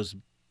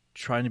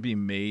trying to be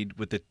made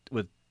with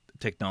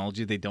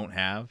technology they don't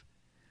have.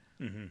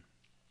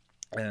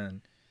 Mm-hmm.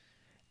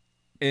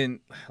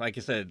 And like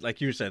I said, like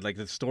you said, like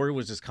the story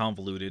was just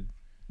convoluted.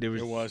 There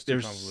was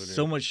convoluted.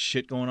 So much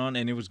shit going on,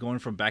 and it was going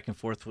from back and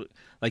forth.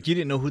 Like you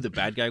didn't know who the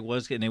bad guy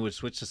was, and they would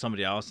switch to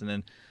somebody else, and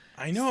then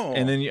I know.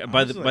 And then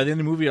by the end of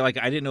the movie, like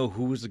I didn't know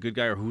who was the good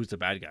guy or who was the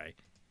bad guy.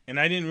 And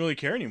I didn't really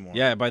care anymore.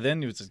 Yeah, by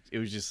then it was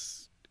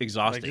just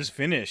exhausting. Like just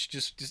finish,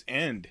 just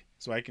end,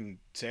 so I can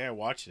say I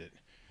watched it.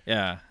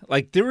 Yeah,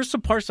 like there were some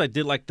parts I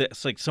did like.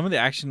 Like some of the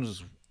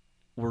actions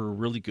were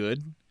really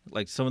good.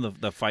 Like some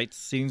of the fight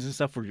scenes and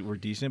stuff were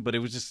decent, but it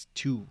was just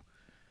too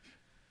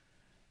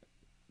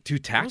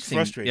taxing.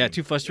 Frustrating. Yeah,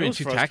 too frustrating,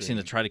 too taxing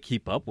to try to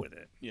keep up with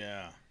it.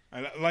 Yeah,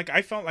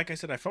 I felt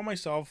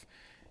myself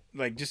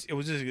like it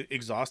was just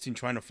exhausting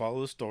trying to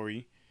follow the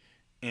story,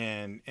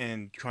 and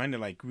trying to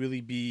like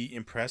really be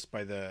impressed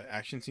by the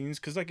action scenes.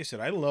 Because like I said,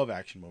 I love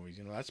action movies.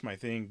 You know, that's my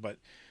thing. But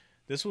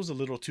this was a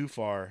little too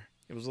far.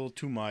 It was a little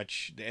too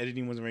much. The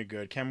editing wasn't very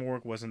good. Camera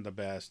work wasn't the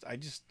best.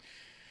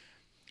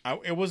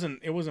 It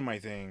wasn't my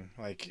thing.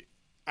 Like,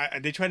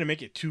 they try to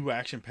make it too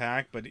action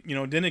packed, but you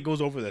know, then it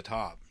goes over the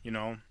top. You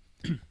know,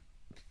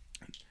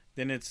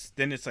 then it's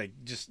like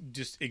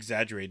just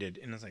exaggerated,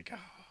 and it's like, oh,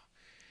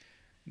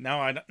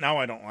 now I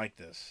don't like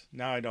this.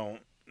 Now I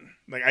don't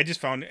like. I just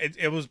found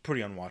it was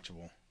pretty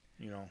unwatchable.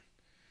 You know,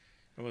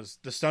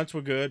 the stunts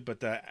were good,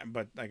 but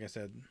like I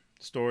said,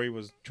 the story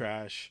was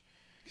trash.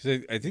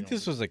 Because I think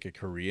this was like a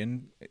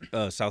Korean,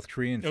 South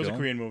Korean film. It was a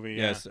Korean movie.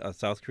 Yeah. Yes, a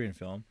South Korean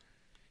film.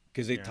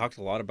 Because they talked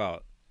a lot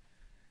about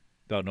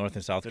North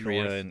and South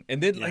Korea,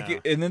 and then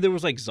and then there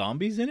was like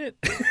zombies in it.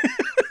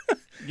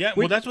 Yeah,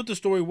 well, that's what the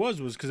story was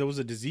because it was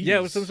a disease. Yeah,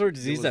 it was some sort of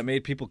disease that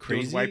made people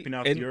crazy, it was wiping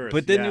out the earth.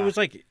 But then it was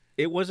like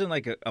it wasn't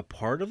like a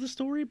part of the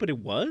story, but it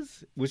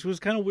was, which was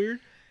kind of weird.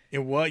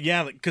 It was,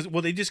 yeah, because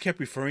they just kept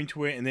referring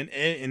to it, and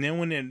then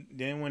when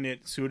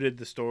it suited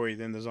the story,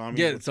 then the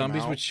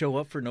zombies would show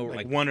up for no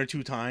like one or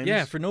two times.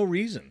 Yeah, for no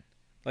reason,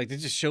 like they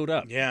just showed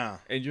up. Yeah,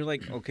 and you're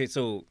like, okay,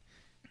 so.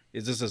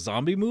 Is this a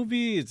zombie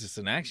movie? Is this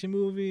an action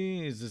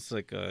movie? Is this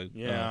like a...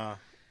 Yeah.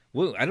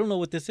 Well, I don't know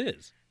what this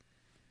is.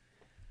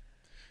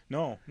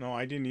 No,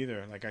 I didn't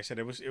either. Like I said,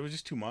 it was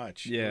just too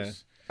much. Yeah.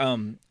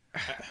 I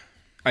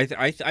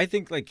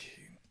think like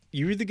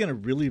you're either gonna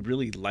really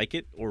really like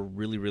it or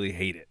really really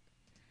hate it,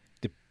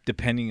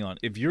 depending on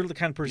if you're the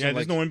kind of person. Yeah,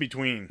 there's no in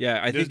between.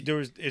 Yeah, I think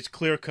it's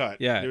clear cut.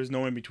 Yeah, there's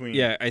no in between.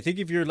 Yeah, I think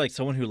if you're like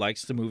someone who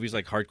likes the movies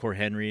like Hardcore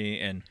Henry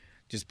and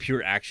just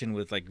pure action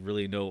with like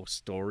really no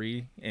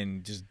story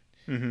and just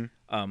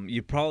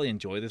you probably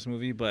enjoy this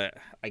movie, but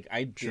like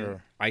I'm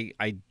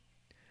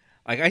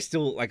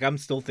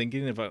still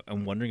thinking if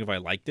I'm wondering if I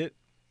liked it,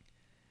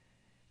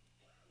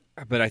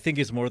 but I think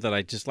it's more that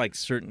I just like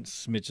certain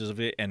smidges of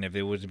it, and if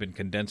it would have been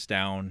condensed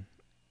down,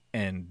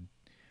 and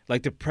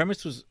like the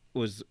premise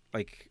was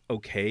like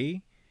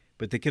okay,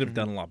 but they could have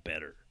done a lot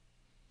better.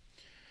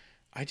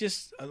 I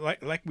just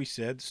like we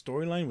said, the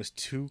storyline was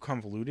too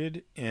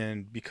convoluted,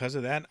 and because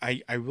of that,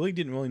 I really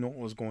didn't really know what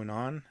was going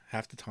on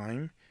half the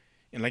time.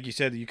 And like you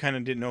said, you kind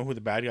of didn't know who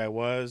the bad guy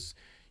was.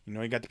 You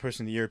know, you got the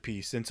person in the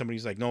earpiece, then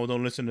somebody's like, "No,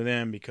 don't listen to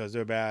them because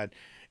they're bad,"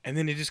 and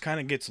then it just kind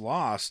of gets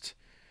lost,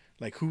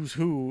 like who's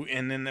who.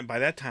 And then by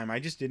that time, I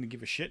just didn't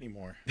give a shit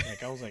anymore.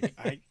 Like I was like,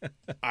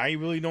 I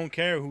really don't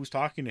care who's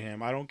talking to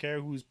him. I don't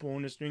care who's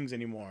pulling the strings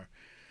anymore.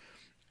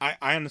 I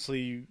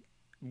honestly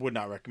would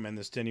not recommend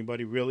this to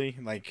anybody, really,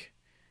 like.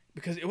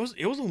 Because it was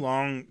a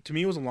long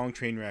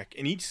train wreck,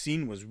 and each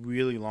scene was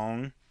really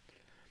long,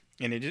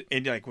 and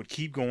it like would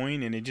keep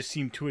going, and it just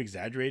seemed too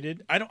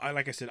exaggerated.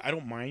 Like I said, I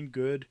don't mind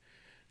good,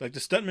 like the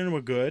stuntmen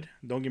were good.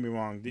 Don't get me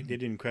wrong, they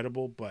did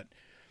incredible, but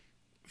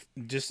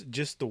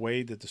just the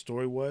way that the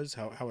story was,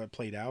 how it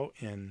played out,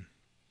 and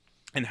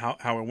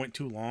how it went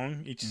too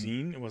long each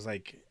scene, it was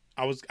like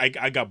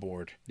I got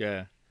bored.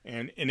 Yeah.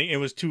 And it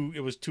was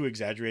too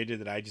exaggerated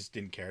that I just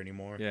didn't care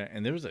anymore. Yeah,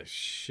 and there was a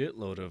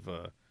shitload of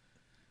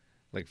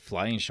like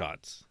flying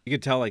shots. You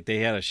could tell like they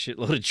had a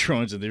shitload of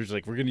drones, and they're just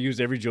like, we're gonna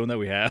use every drone that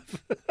we have.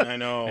 I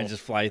know. And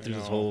just fly through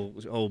this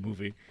whole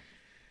movie.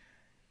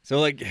 So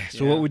like,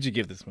 so what Yeah. would you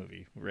give this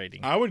movie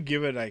rating? I would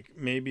give it like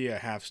maybe a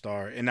half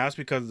star, and that's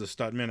because of the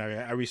stuntmen.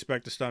 I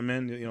respect the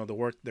stuntmen. You know, the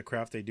work, the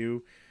craft they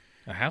do.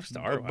 A half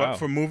star? But Wow.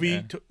 for movie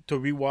Yeah. to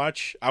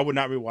rewatch, I would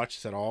not rewatch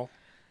this at all.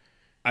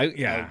 I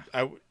Yeah.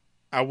 I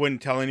I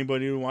wouldn't tell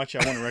anybody to watch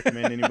it. I wouldn't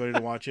recommend anybody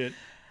to watch it.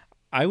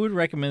 I would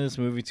recommend this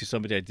movie to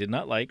somebody I did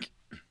not like,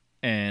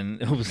 and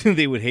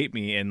they would hate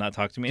me and not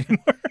talk to me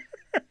anymore.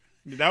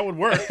 That would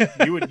work.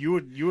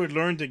 You would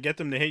learn to get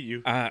them to hate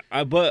you.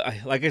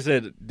 Like I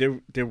said,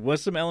 there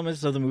was some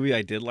elements of the movie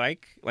I did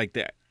like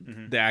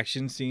Hmm. the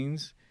action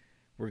scenes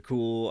were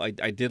cool. I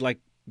did like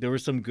there were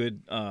some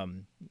good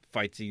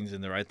fight scenes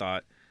in there. I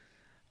thought,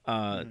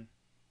 uh,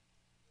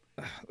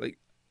 Hmm. like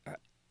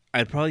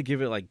I'd probably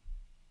give it like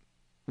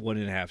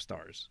 1.5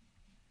 stars.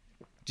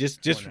 Just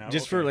One just and a half,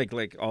 just for okay.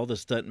 like all the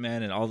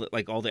stuntmen and all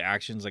the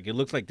actions. Like it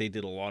looks like they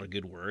did a lot of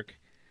good work.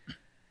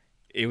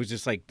 It was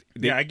just like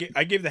Yeah,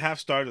 I gave the half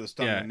star to the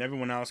yeah. stuntman.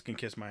 Everyone else can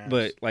kiss my ass.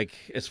 But like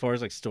as far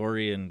as like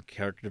story and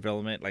character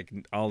development, like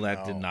all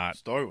that did No, not.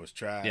 story was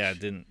trash. Yeah,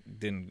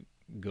 didn't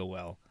go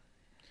well.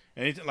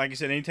 Like I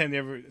said,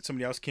 anytime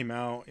somebody else came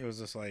out, it was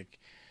just like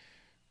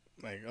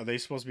are they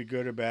supposed to be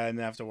good or bad?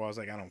 And after a while, I was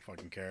like, I don't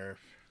fucking care.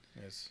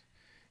 It's,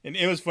 and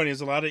it was funny.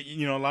 There's a lot of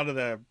a lot of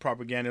the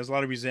propaganda. There's a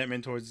lot of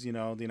resentment towards the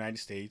United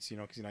States.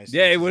 Because the United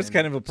Yeah, States it is was in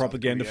kind of a South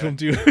propaganda Korea. film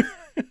too.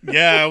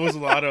 Yeah, it was a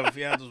lot of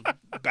those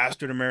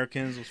bastard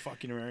Americans, those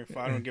fucking Americans.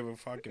 I don't give a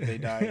fuck if they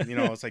die.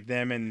 It's like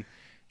them and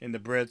the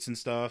Brits and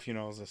stuff.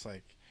 It's just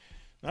like,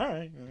 all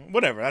right,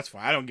 whatever, that's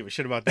fine. I don't give a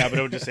shit about that. But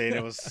I was just saying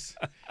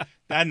that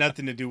had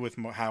nothing to do with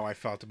how I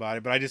felt about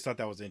it. But I just thought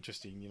that was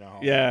interesting. How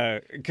Yeah,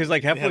 because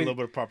like they had a halfway, little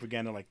bit of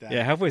propaganda like that.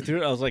 yeah, halfway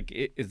through it, I was like,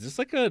 Is this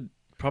like a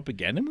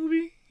propaganda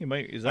movie?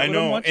 Is that I what I'm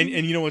know, watching?"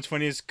 and what's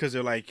funny is because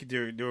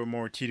they were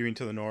more teetering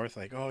to the north,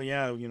 like, oh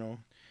yeah,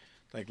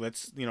 like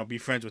let's be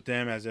friends with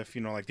them, as if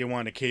like they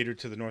wanted to cater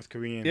to the North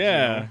Koreans.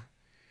 Yeah,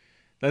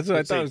 that's what I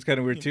It's thought like, was kind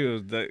of weird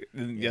too.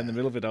 In the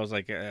middle of it, I was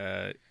like,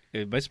 "Am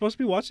I supposed to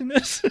be watching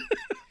this?"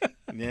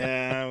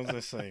 yeah, I was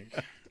just like,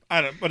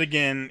 I don't. But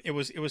again, it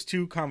was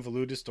too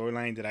convoluted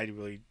storyline that I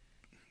really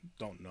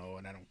don't know,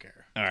 and I don't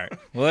care. All right,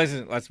 well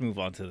let's move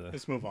on to the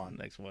Let's move on.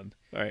 next one.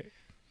 All right,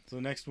 So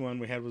the next one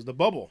we had was The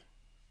Bubble.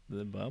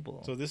 the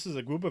bubble. So this is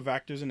a group of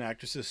actors and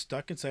actresses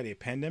stuck inside a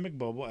pandemic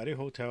bubble at a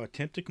hotel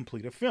attempt to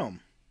complete a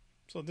film.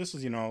 So this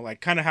is, like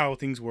kind of how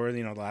things were,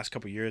 the last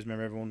couple of years.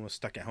 Remember, everyone was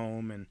stuck at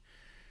home and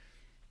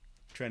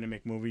trying to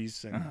make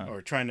movies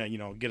or trying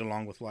to, get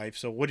along with life.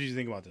 So what did you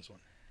think about this one?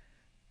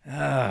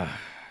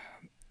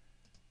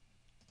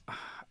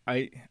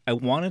 I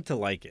wanted to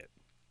like it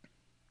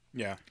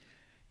Yeah,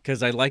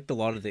 because I liked a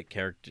lot of the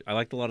character. I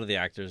liked a lot of the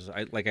actors.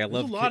 I there's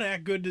love a lot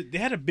of good. They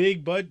had a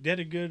big bud. They had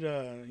a good,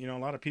 a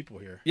lot of people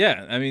here.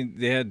 Yeah, I mean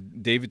they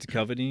had David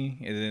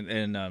Duchovny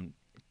and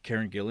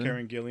Karen Gillan.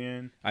 Karen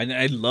Gillian.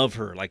 I love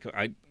her. Like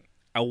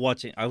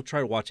I'll try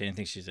to watch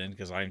anything she's in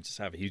because I just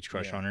have a huge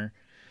crush Yeah. on her.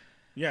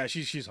 Yeah,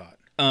 she's hot.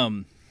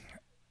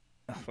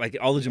 Like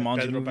all the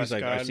Jumanji Pedro movies,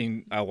 like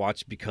Pascal. I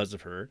watched because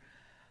of her.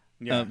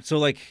 Yeah, So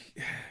like,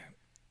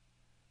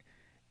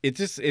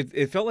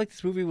 it felt like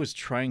this movie was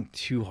trying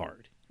too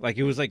hard. Like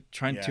it was like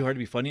trying too Yeah. hard to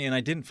be funny, and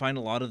I didn't find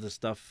a lot of the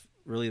stuff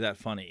really that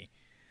funny.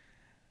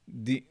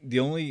 The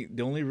only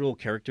real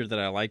character that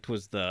I liked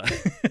was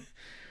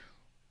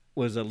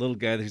was a little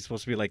guy who's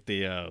supposed to be like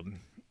the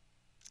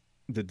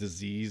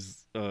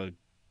disease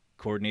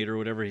coordinator or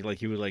whatever.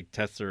 He would like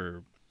test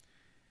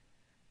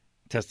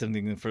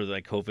something for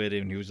like COVID,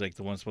 and he was like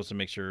the one supposed to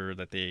make sure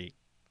that they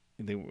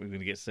were going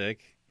to get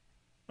sick.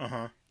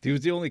 uh-huh. He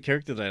was the only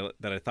character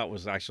that I thought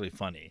was actually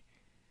funny.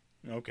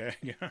 Okay,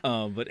 yeah.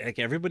 But like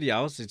everybody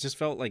else, it just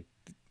felt like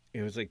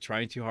it was like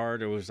trying too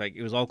hard, or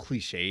it was all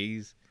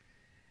cliches.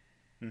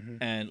 Mm-hmm.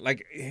 And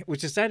like,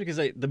 which is sad because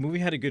the movie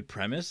had a good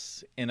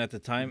premise, and at the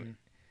time,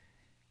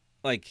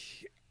 like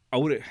I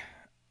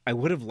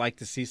would have liked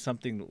to see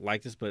something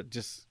like this, but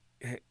just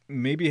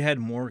maybe had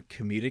more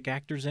comedic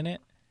actors in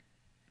it,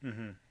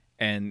 Mm-hmm.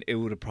 and it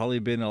would have probably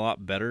been a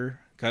lot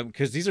better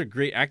because these are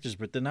great actors,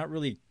 but they're not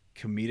really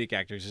comedic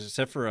actors,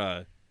 except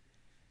for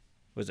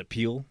was it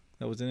Peel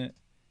that was in it?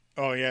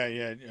 Oh yeah,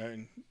 yeah.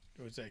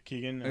 Was that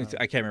Keegan?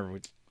 I can't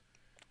remember.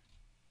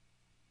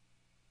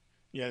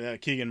 Yeah,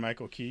 Keegan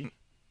Michael Key.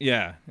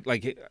 Yeah,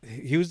 like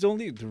he was the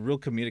real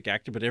comedic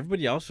actor, but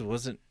everybody else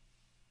wasn't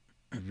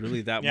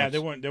really that Yeah,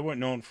 much they weren't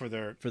known for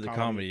their for the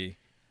comedy.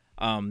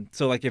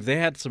 So like if they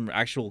had some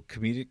actual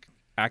comedic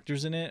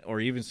actors in it, or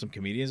even some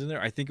comedians in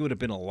there, I think it would have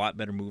been a lot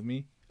better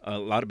movie. A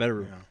lot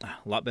better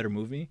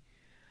movie.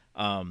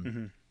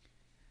 Mm-hmm.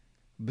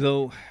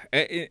 Though,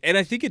 and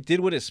I think it did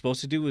what it's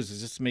supposed to do, was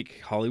just make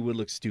Hollywood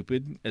look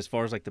stupid as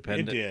far as like the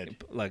It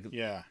did. like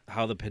Yeah.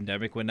 how the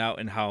pandemic went out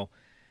and how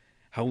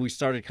we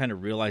started kind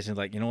of realizing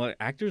like, you know what,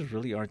 actors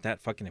really aren't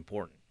that fucking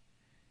important.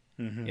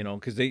 Mm-hmm.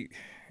 Because they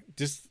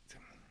just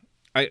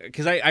I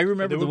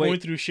remember They the were way going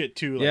through shit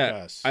too, like yeah,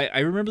 us. I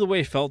remember the way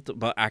I felt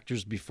about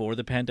actors before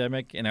the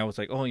pandemic, and I was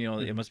like, oh,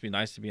 Mm-hmm. it must be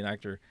nice to be an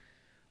actor,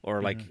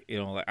 or like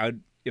like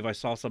if I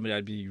saw somebody,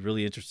 I'd be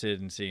really interested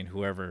in seeing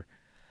whoever.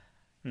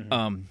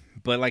 Mm-hmm.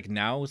 But like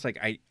now it's like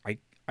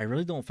I I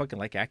really don't fucking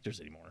like actors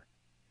anymore.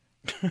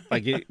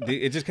 Like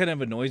it just kind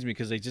of annoys me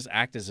because they just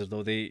act as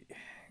though they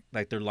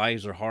like their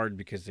lives are hard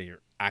because they're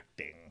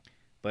acting.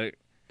 But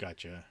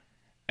Gotcha.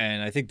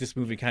 and I think this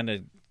movie kind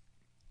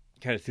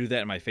of threw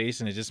that in my face,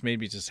 and it just made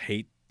me just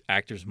hate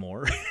actors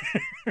more.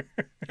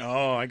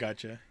 Oh, I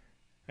gotcha.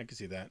 I can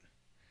see that.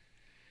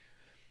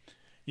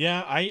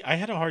 Yeah, I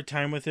had a hard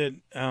time with it.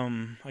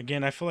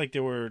 Again, I feel like they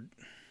were,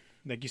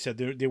 like you said,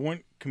 they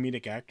weren't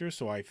comedic actors,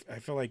 so I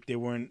feel like they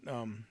weren't.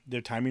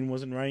 Their timing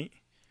wasn't right.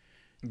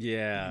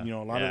 Yeah, You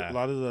know, yeah. a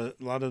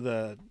lot of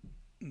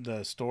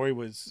the story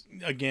was,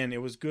 again,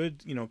 it was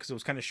good. You know, because it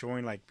was kind of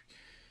showing like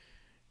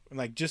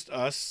just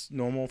us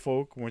normal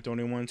folk weren't the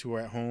only ones who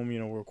were at home. You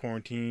know, were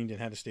quarantined and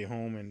had to stay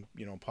home, and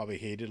you know probably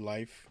hated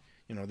life.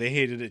 You know, they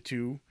hated it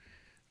too,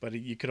 but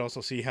you could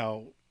also see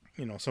how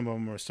you know some of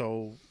them were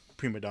so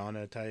prima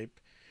donna type.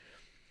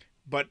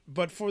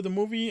 But for the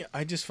movie,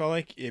 I just felt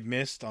like it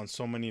missed on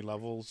so many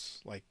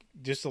levels. Like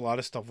just a lot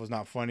of stuff was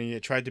not funny.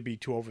 It tried to be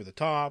too over the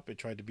top. It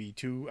tried to be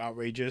too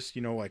outrageous.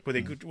 You know, like where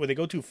they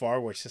go too far,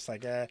 where it's just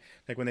like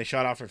when they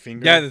shot off her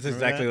finger. Yeah, that's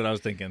Remember exactly that? what I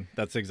was thinking.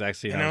 That's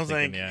exactly And how I I was was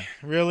thinking. like,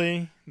 Yeah,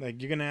 really?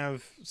 Like you're gonna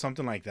have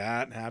something like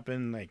that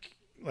happen?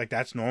 Like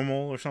that's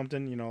normal or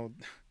something? You know.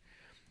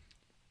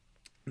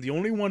 The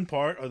only one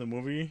part of the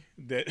movie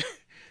that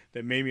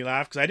that made me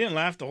laugh, because I didn't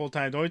laugh the whole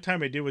time. The only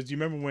time I did was, do you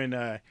remember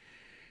when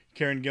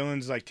Karen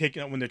Gillan's like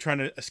taking when they're trying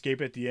to escape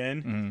at the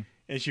end, mm-hmm.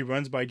 and she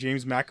runs by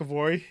James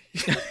McAvoy.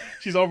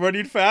 She's all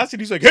running fast, and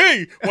he's like,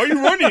 "Hey, why are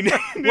you running?"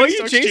 Why are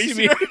you chasing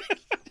me? her.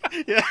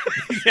 Yeah,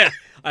 Yeah,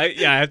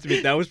 I have to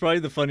admit that was probably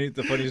the funniest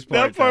part.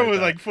 that part was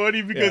like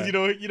funny because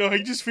Yeah. you know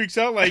he just freaks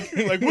out like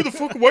where the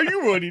fuck? Why are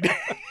you running?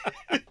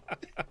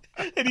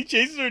 And he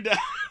chases her down.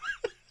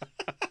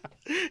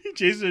 He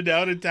chases her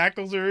down and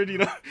tackles her, and you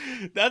know,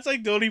 that's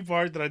like the only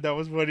part that I thought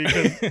was funny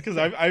because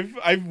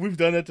we've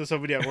done that to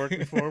somebody at work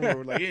before where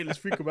we're like, hey, let's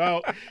freak him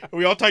out, and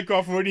we all take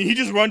off running. He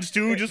just runs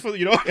too, just for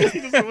you know, he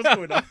doesn't know what's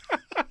going on.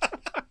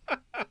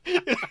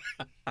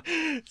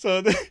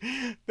 So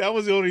that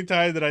was the only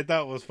time that I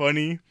thought was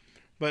funny.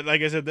 But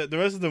like I said, the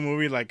rest of the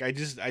movie, like I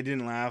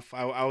didn't laugh.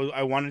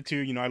 I wanted to,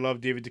 you know, I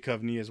love David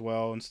Duchovny as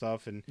well and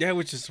stuff, and Yeah,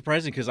 which is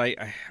surprising because I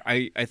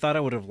thought I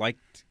would have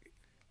liked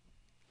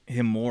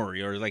him more,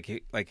 or like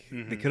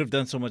they could have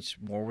done so much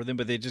more with him,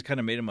 but they just kind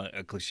of made him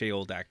a cliche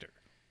old actor.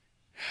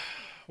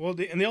 well,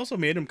 they also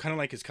made him kind of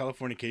like his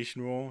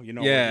Californication role, you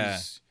know. Where Yeah.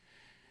 he's,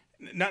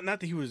 not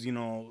that he was, you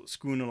know,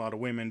 screwing a lot of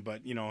women,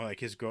 but you know, like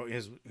his girl,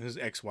 his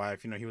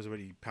ex-wife, you know, he was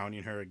already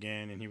pounding her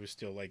again, and he was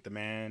still like the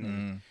man.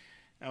 And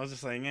I was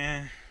just like, you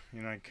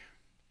know,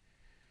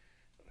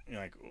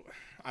 like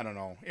I don't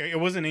know. It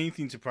wasn't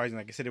anything surprising.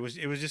 Like I said, it was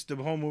just the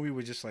whole movie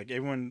was just like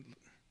everyone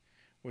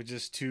was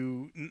just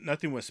too.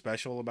 Nothing was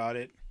special about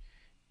it,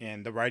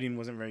 and the writing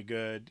wasn't very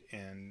good,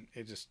 and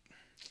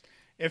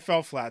it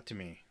fell flat to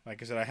me.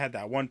 Like I said, I had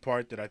that one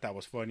part that I thought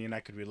was funny, and I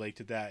could relate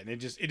to that, and it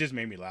just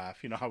made me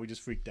laugh. You know how we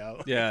just freaked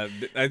out. Yeah,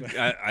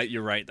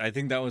 you're right. I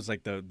think that was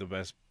like the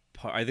best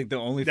part. I think the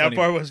only That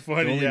part was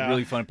funny. the only Yeah,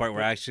 really fun part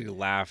where I actually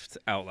laughed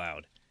out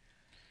loud.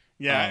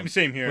 yeah,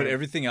 same here. But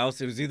everything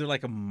else, it was either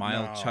like a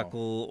mild No.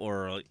 chuckle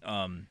or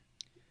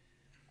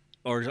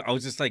I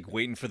was just like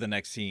waiting for the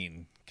next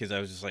scene because I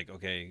was just like,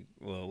 okay,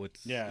 well,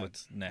 what's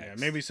next?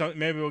 Yeah,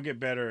 maybe we'll get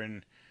better.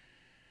 And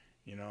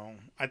you know,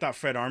 I thought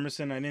Fred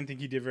Armisen. I didn't think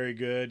he did very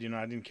good. You know,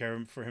 I didn't care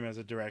for him as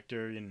a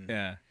director. And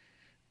Yeah,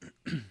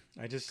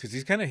 I just because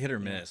he's kind of hit or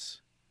miss.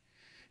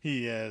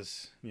 he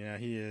is. Yeah,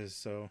 he is.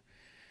 So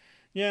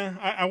yeah,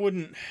 I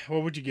wouldn't.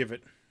 What would you give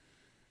it?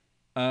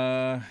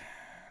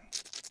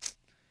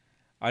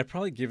 I'd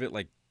probably give it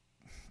like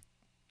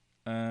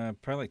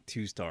probably like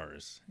 2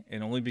 stars,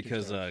 and only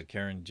because stars.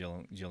 Karen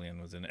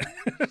Gillian was in it.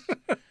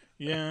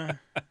 Yeah,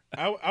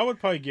 I would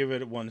probably give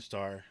it 1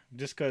 star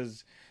just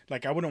because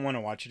like I wouldn't want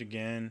to watch it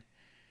again.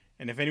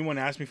 And if anyone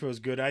asked me if it was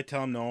good, I'd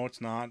tell them no,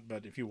 it's not.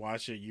 But if you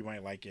watch it, you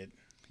might like it.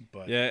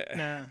 But Yeah,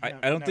 nah,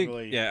 I don't not think.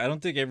 really. Yeah, I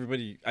don't think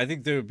everybody. I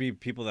think there would be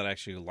people that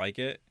actually like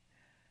it.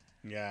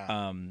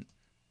 Yeah,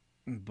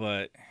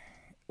 But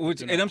which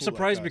They're and not I'm cool like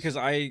surprised us. because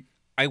I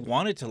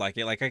wanted to like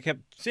it. Like I kept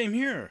same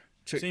here.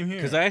 Same here.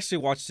 because I actually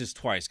watched this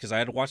twice because I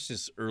had watched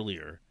this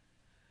earlier,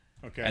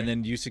 Okay. and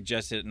then you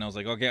suggested it, and I was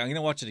like, okay, I'm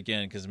gonna watch it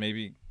again because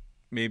maybe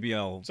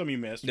I'll Some you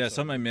missed. yeah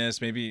something I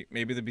missed. Maybe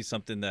there'd be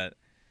something that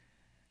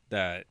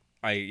I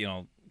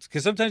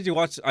because sometimes you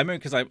watch. I remember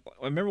because I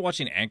remember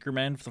watching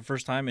Anchorman for the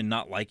first time and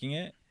not liking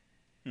it.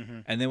 Mm-hmm.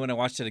 And then when I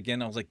watched it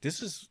again, I was like,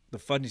 "This is the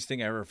funniest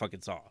thing I ever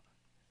fucking saw."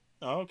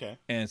 Oh, okay.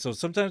 And so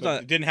sometimes,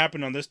 But it didn't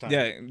happen on this time.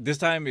 yeah, this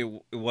time it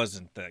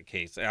wasn't that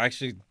case. I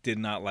actually did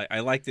not like. I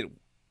liked it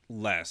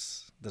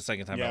less the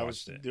second time I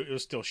watched it. It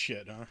was still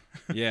shit, huh?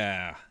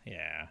 Yeah.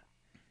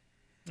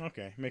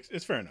 Okay,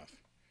 it's fair enough.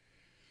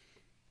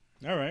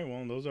 All right,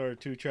 well, those are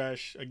 2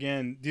 trash.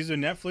 Again, these are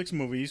Netflix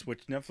movies,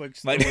 which Netflix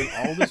throwing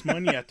all this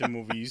money at their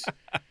movies,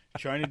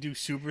 trying to do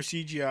super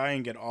CGI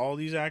and get all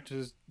these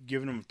actors,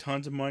 giving them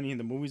tons of money, and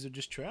the movies are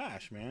just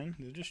trash, man.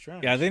 They're just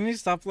trash. Yeah, they need to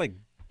stop like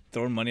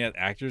throwing money at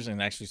actors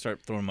and actually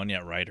start throwing money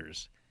at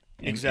writers.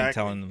 And exactly.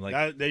 telling them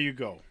like, there you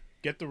go.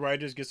 get the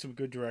writers, get some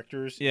good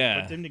directors,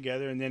 Yeah. put them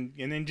together, and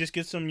then just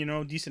get some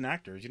decent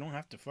actors. You don't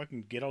have to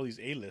fucking get all these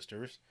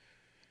A-listers.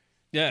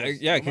 Yeah,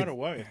 'Cause yeah. no matter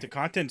what, if the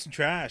content's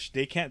trash,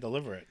 they can't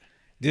deliver it.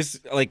 This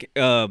I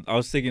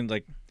was thinking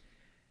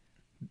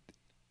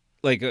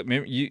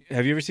maybe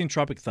have you ever seen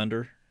Tropic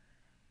Thunder?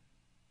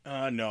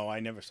 No, I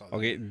never saw that.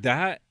 Okay,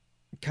 that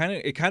kind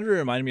of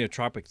reminded me of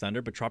Tropic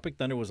Thunder, but Tropic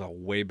Thunder was a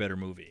way better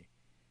movie.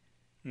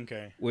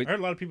 Okay. Wait. I heard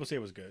a lot of people say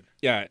it was good.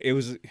 Yeah, it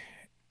was.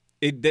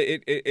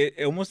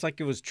 It almost like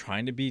it was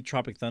trying to be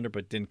Tropic Thunder,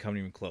 but didn't come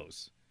even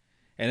close.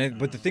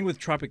 But the thing with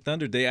Tropic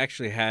Thunder, they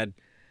actually had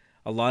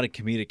a lot of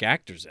comedic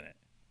actors in it.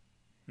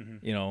 Mhm.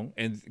 You know,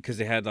 and because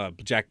they had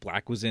Jack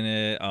Black was in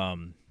it.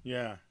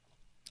 Yeah.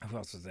 Who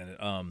else was in it?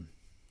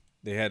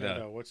 They had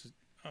what's his,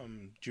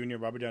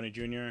 Robert Downey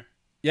Jr.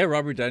 yeah,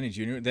 Robert Downey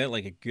Jr. They had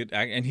like a good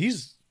act, and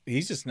he's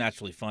just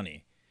naturally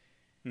funny.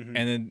 Mhm. And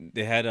then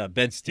they had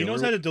Ben He Stiller.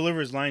 knows how to deliver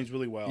his lines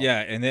really well. Yeah,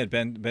 and they had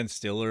Ben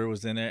Stiller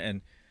was in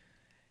it,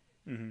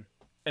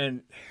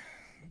 and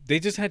they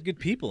just had good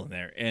people in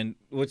there, and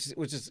which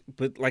is,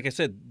 but like I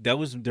said,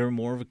 they're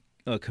more of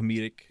a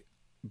comedic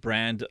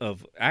brand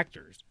of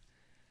actors.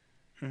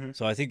 Mhm.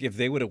 So I think if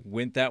they would have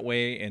went that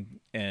way and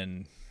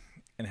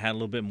had a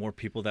little bit more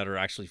people that are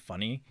actually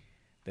funny,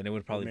 then it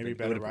would probably maybe been,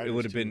 better it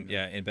would have writers, been too.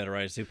 and better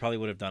writers. They probably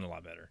would have done a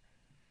lot better.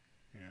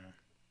 Yeah.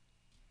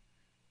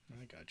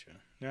 I gotcha.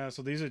 Yeah,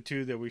 so these are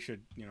two that we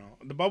should,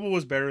 The Bubble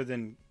was better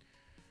than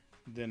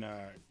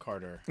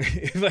Carter.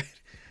 if I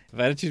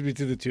had to choose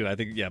between the two, I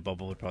think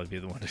Bubble would probably be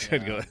the one to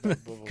go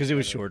because it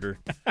was shorter.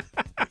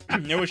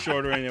 It was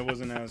shorter and it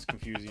wasn't as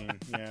confusing.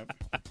 Yeah.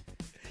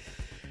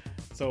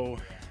 So,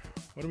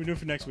 what are we doing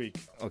for next week?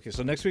 Okay,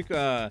 so next week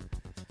I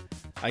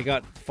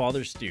got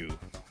Father Stew.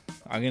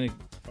 I'm gonna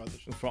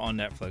on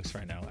Netflix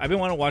right now. I've been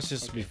wanting to watch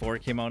this before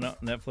it came out on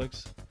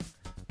Netflix,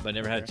 but I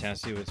never had a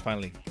chance to. It's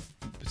finally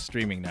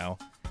streaming now.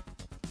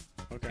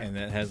 Okay. And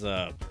it has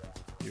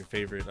your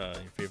favorite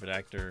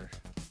actor,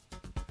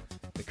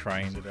 the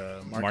crying Is it,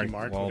 Mark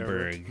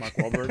whatever? Wahlberg. Mark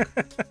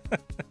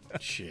Wahlberg.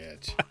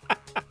 Shit.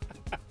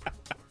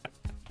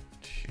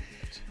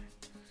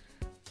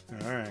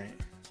 All right.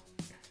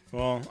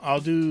 Well, I'll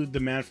do The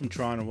Man from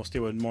Toronto. We'll stay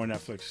with more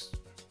Netflix.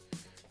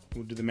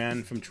 We'll do The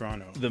Man from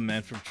Toronto. The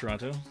Man from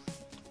Toronto.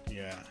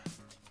 Yeah.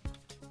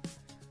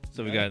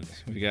 So we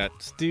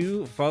got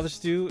Stu, Father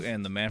Stu,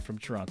 and The Man from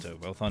Toronto,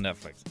 both on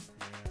Netflix.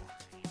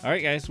 All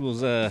right, guys,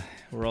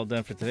 we're all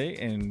done for today,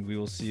 and we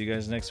will see you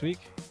guys next week.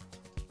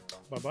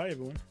 Bye-bye,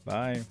 everyone.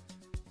 Bye.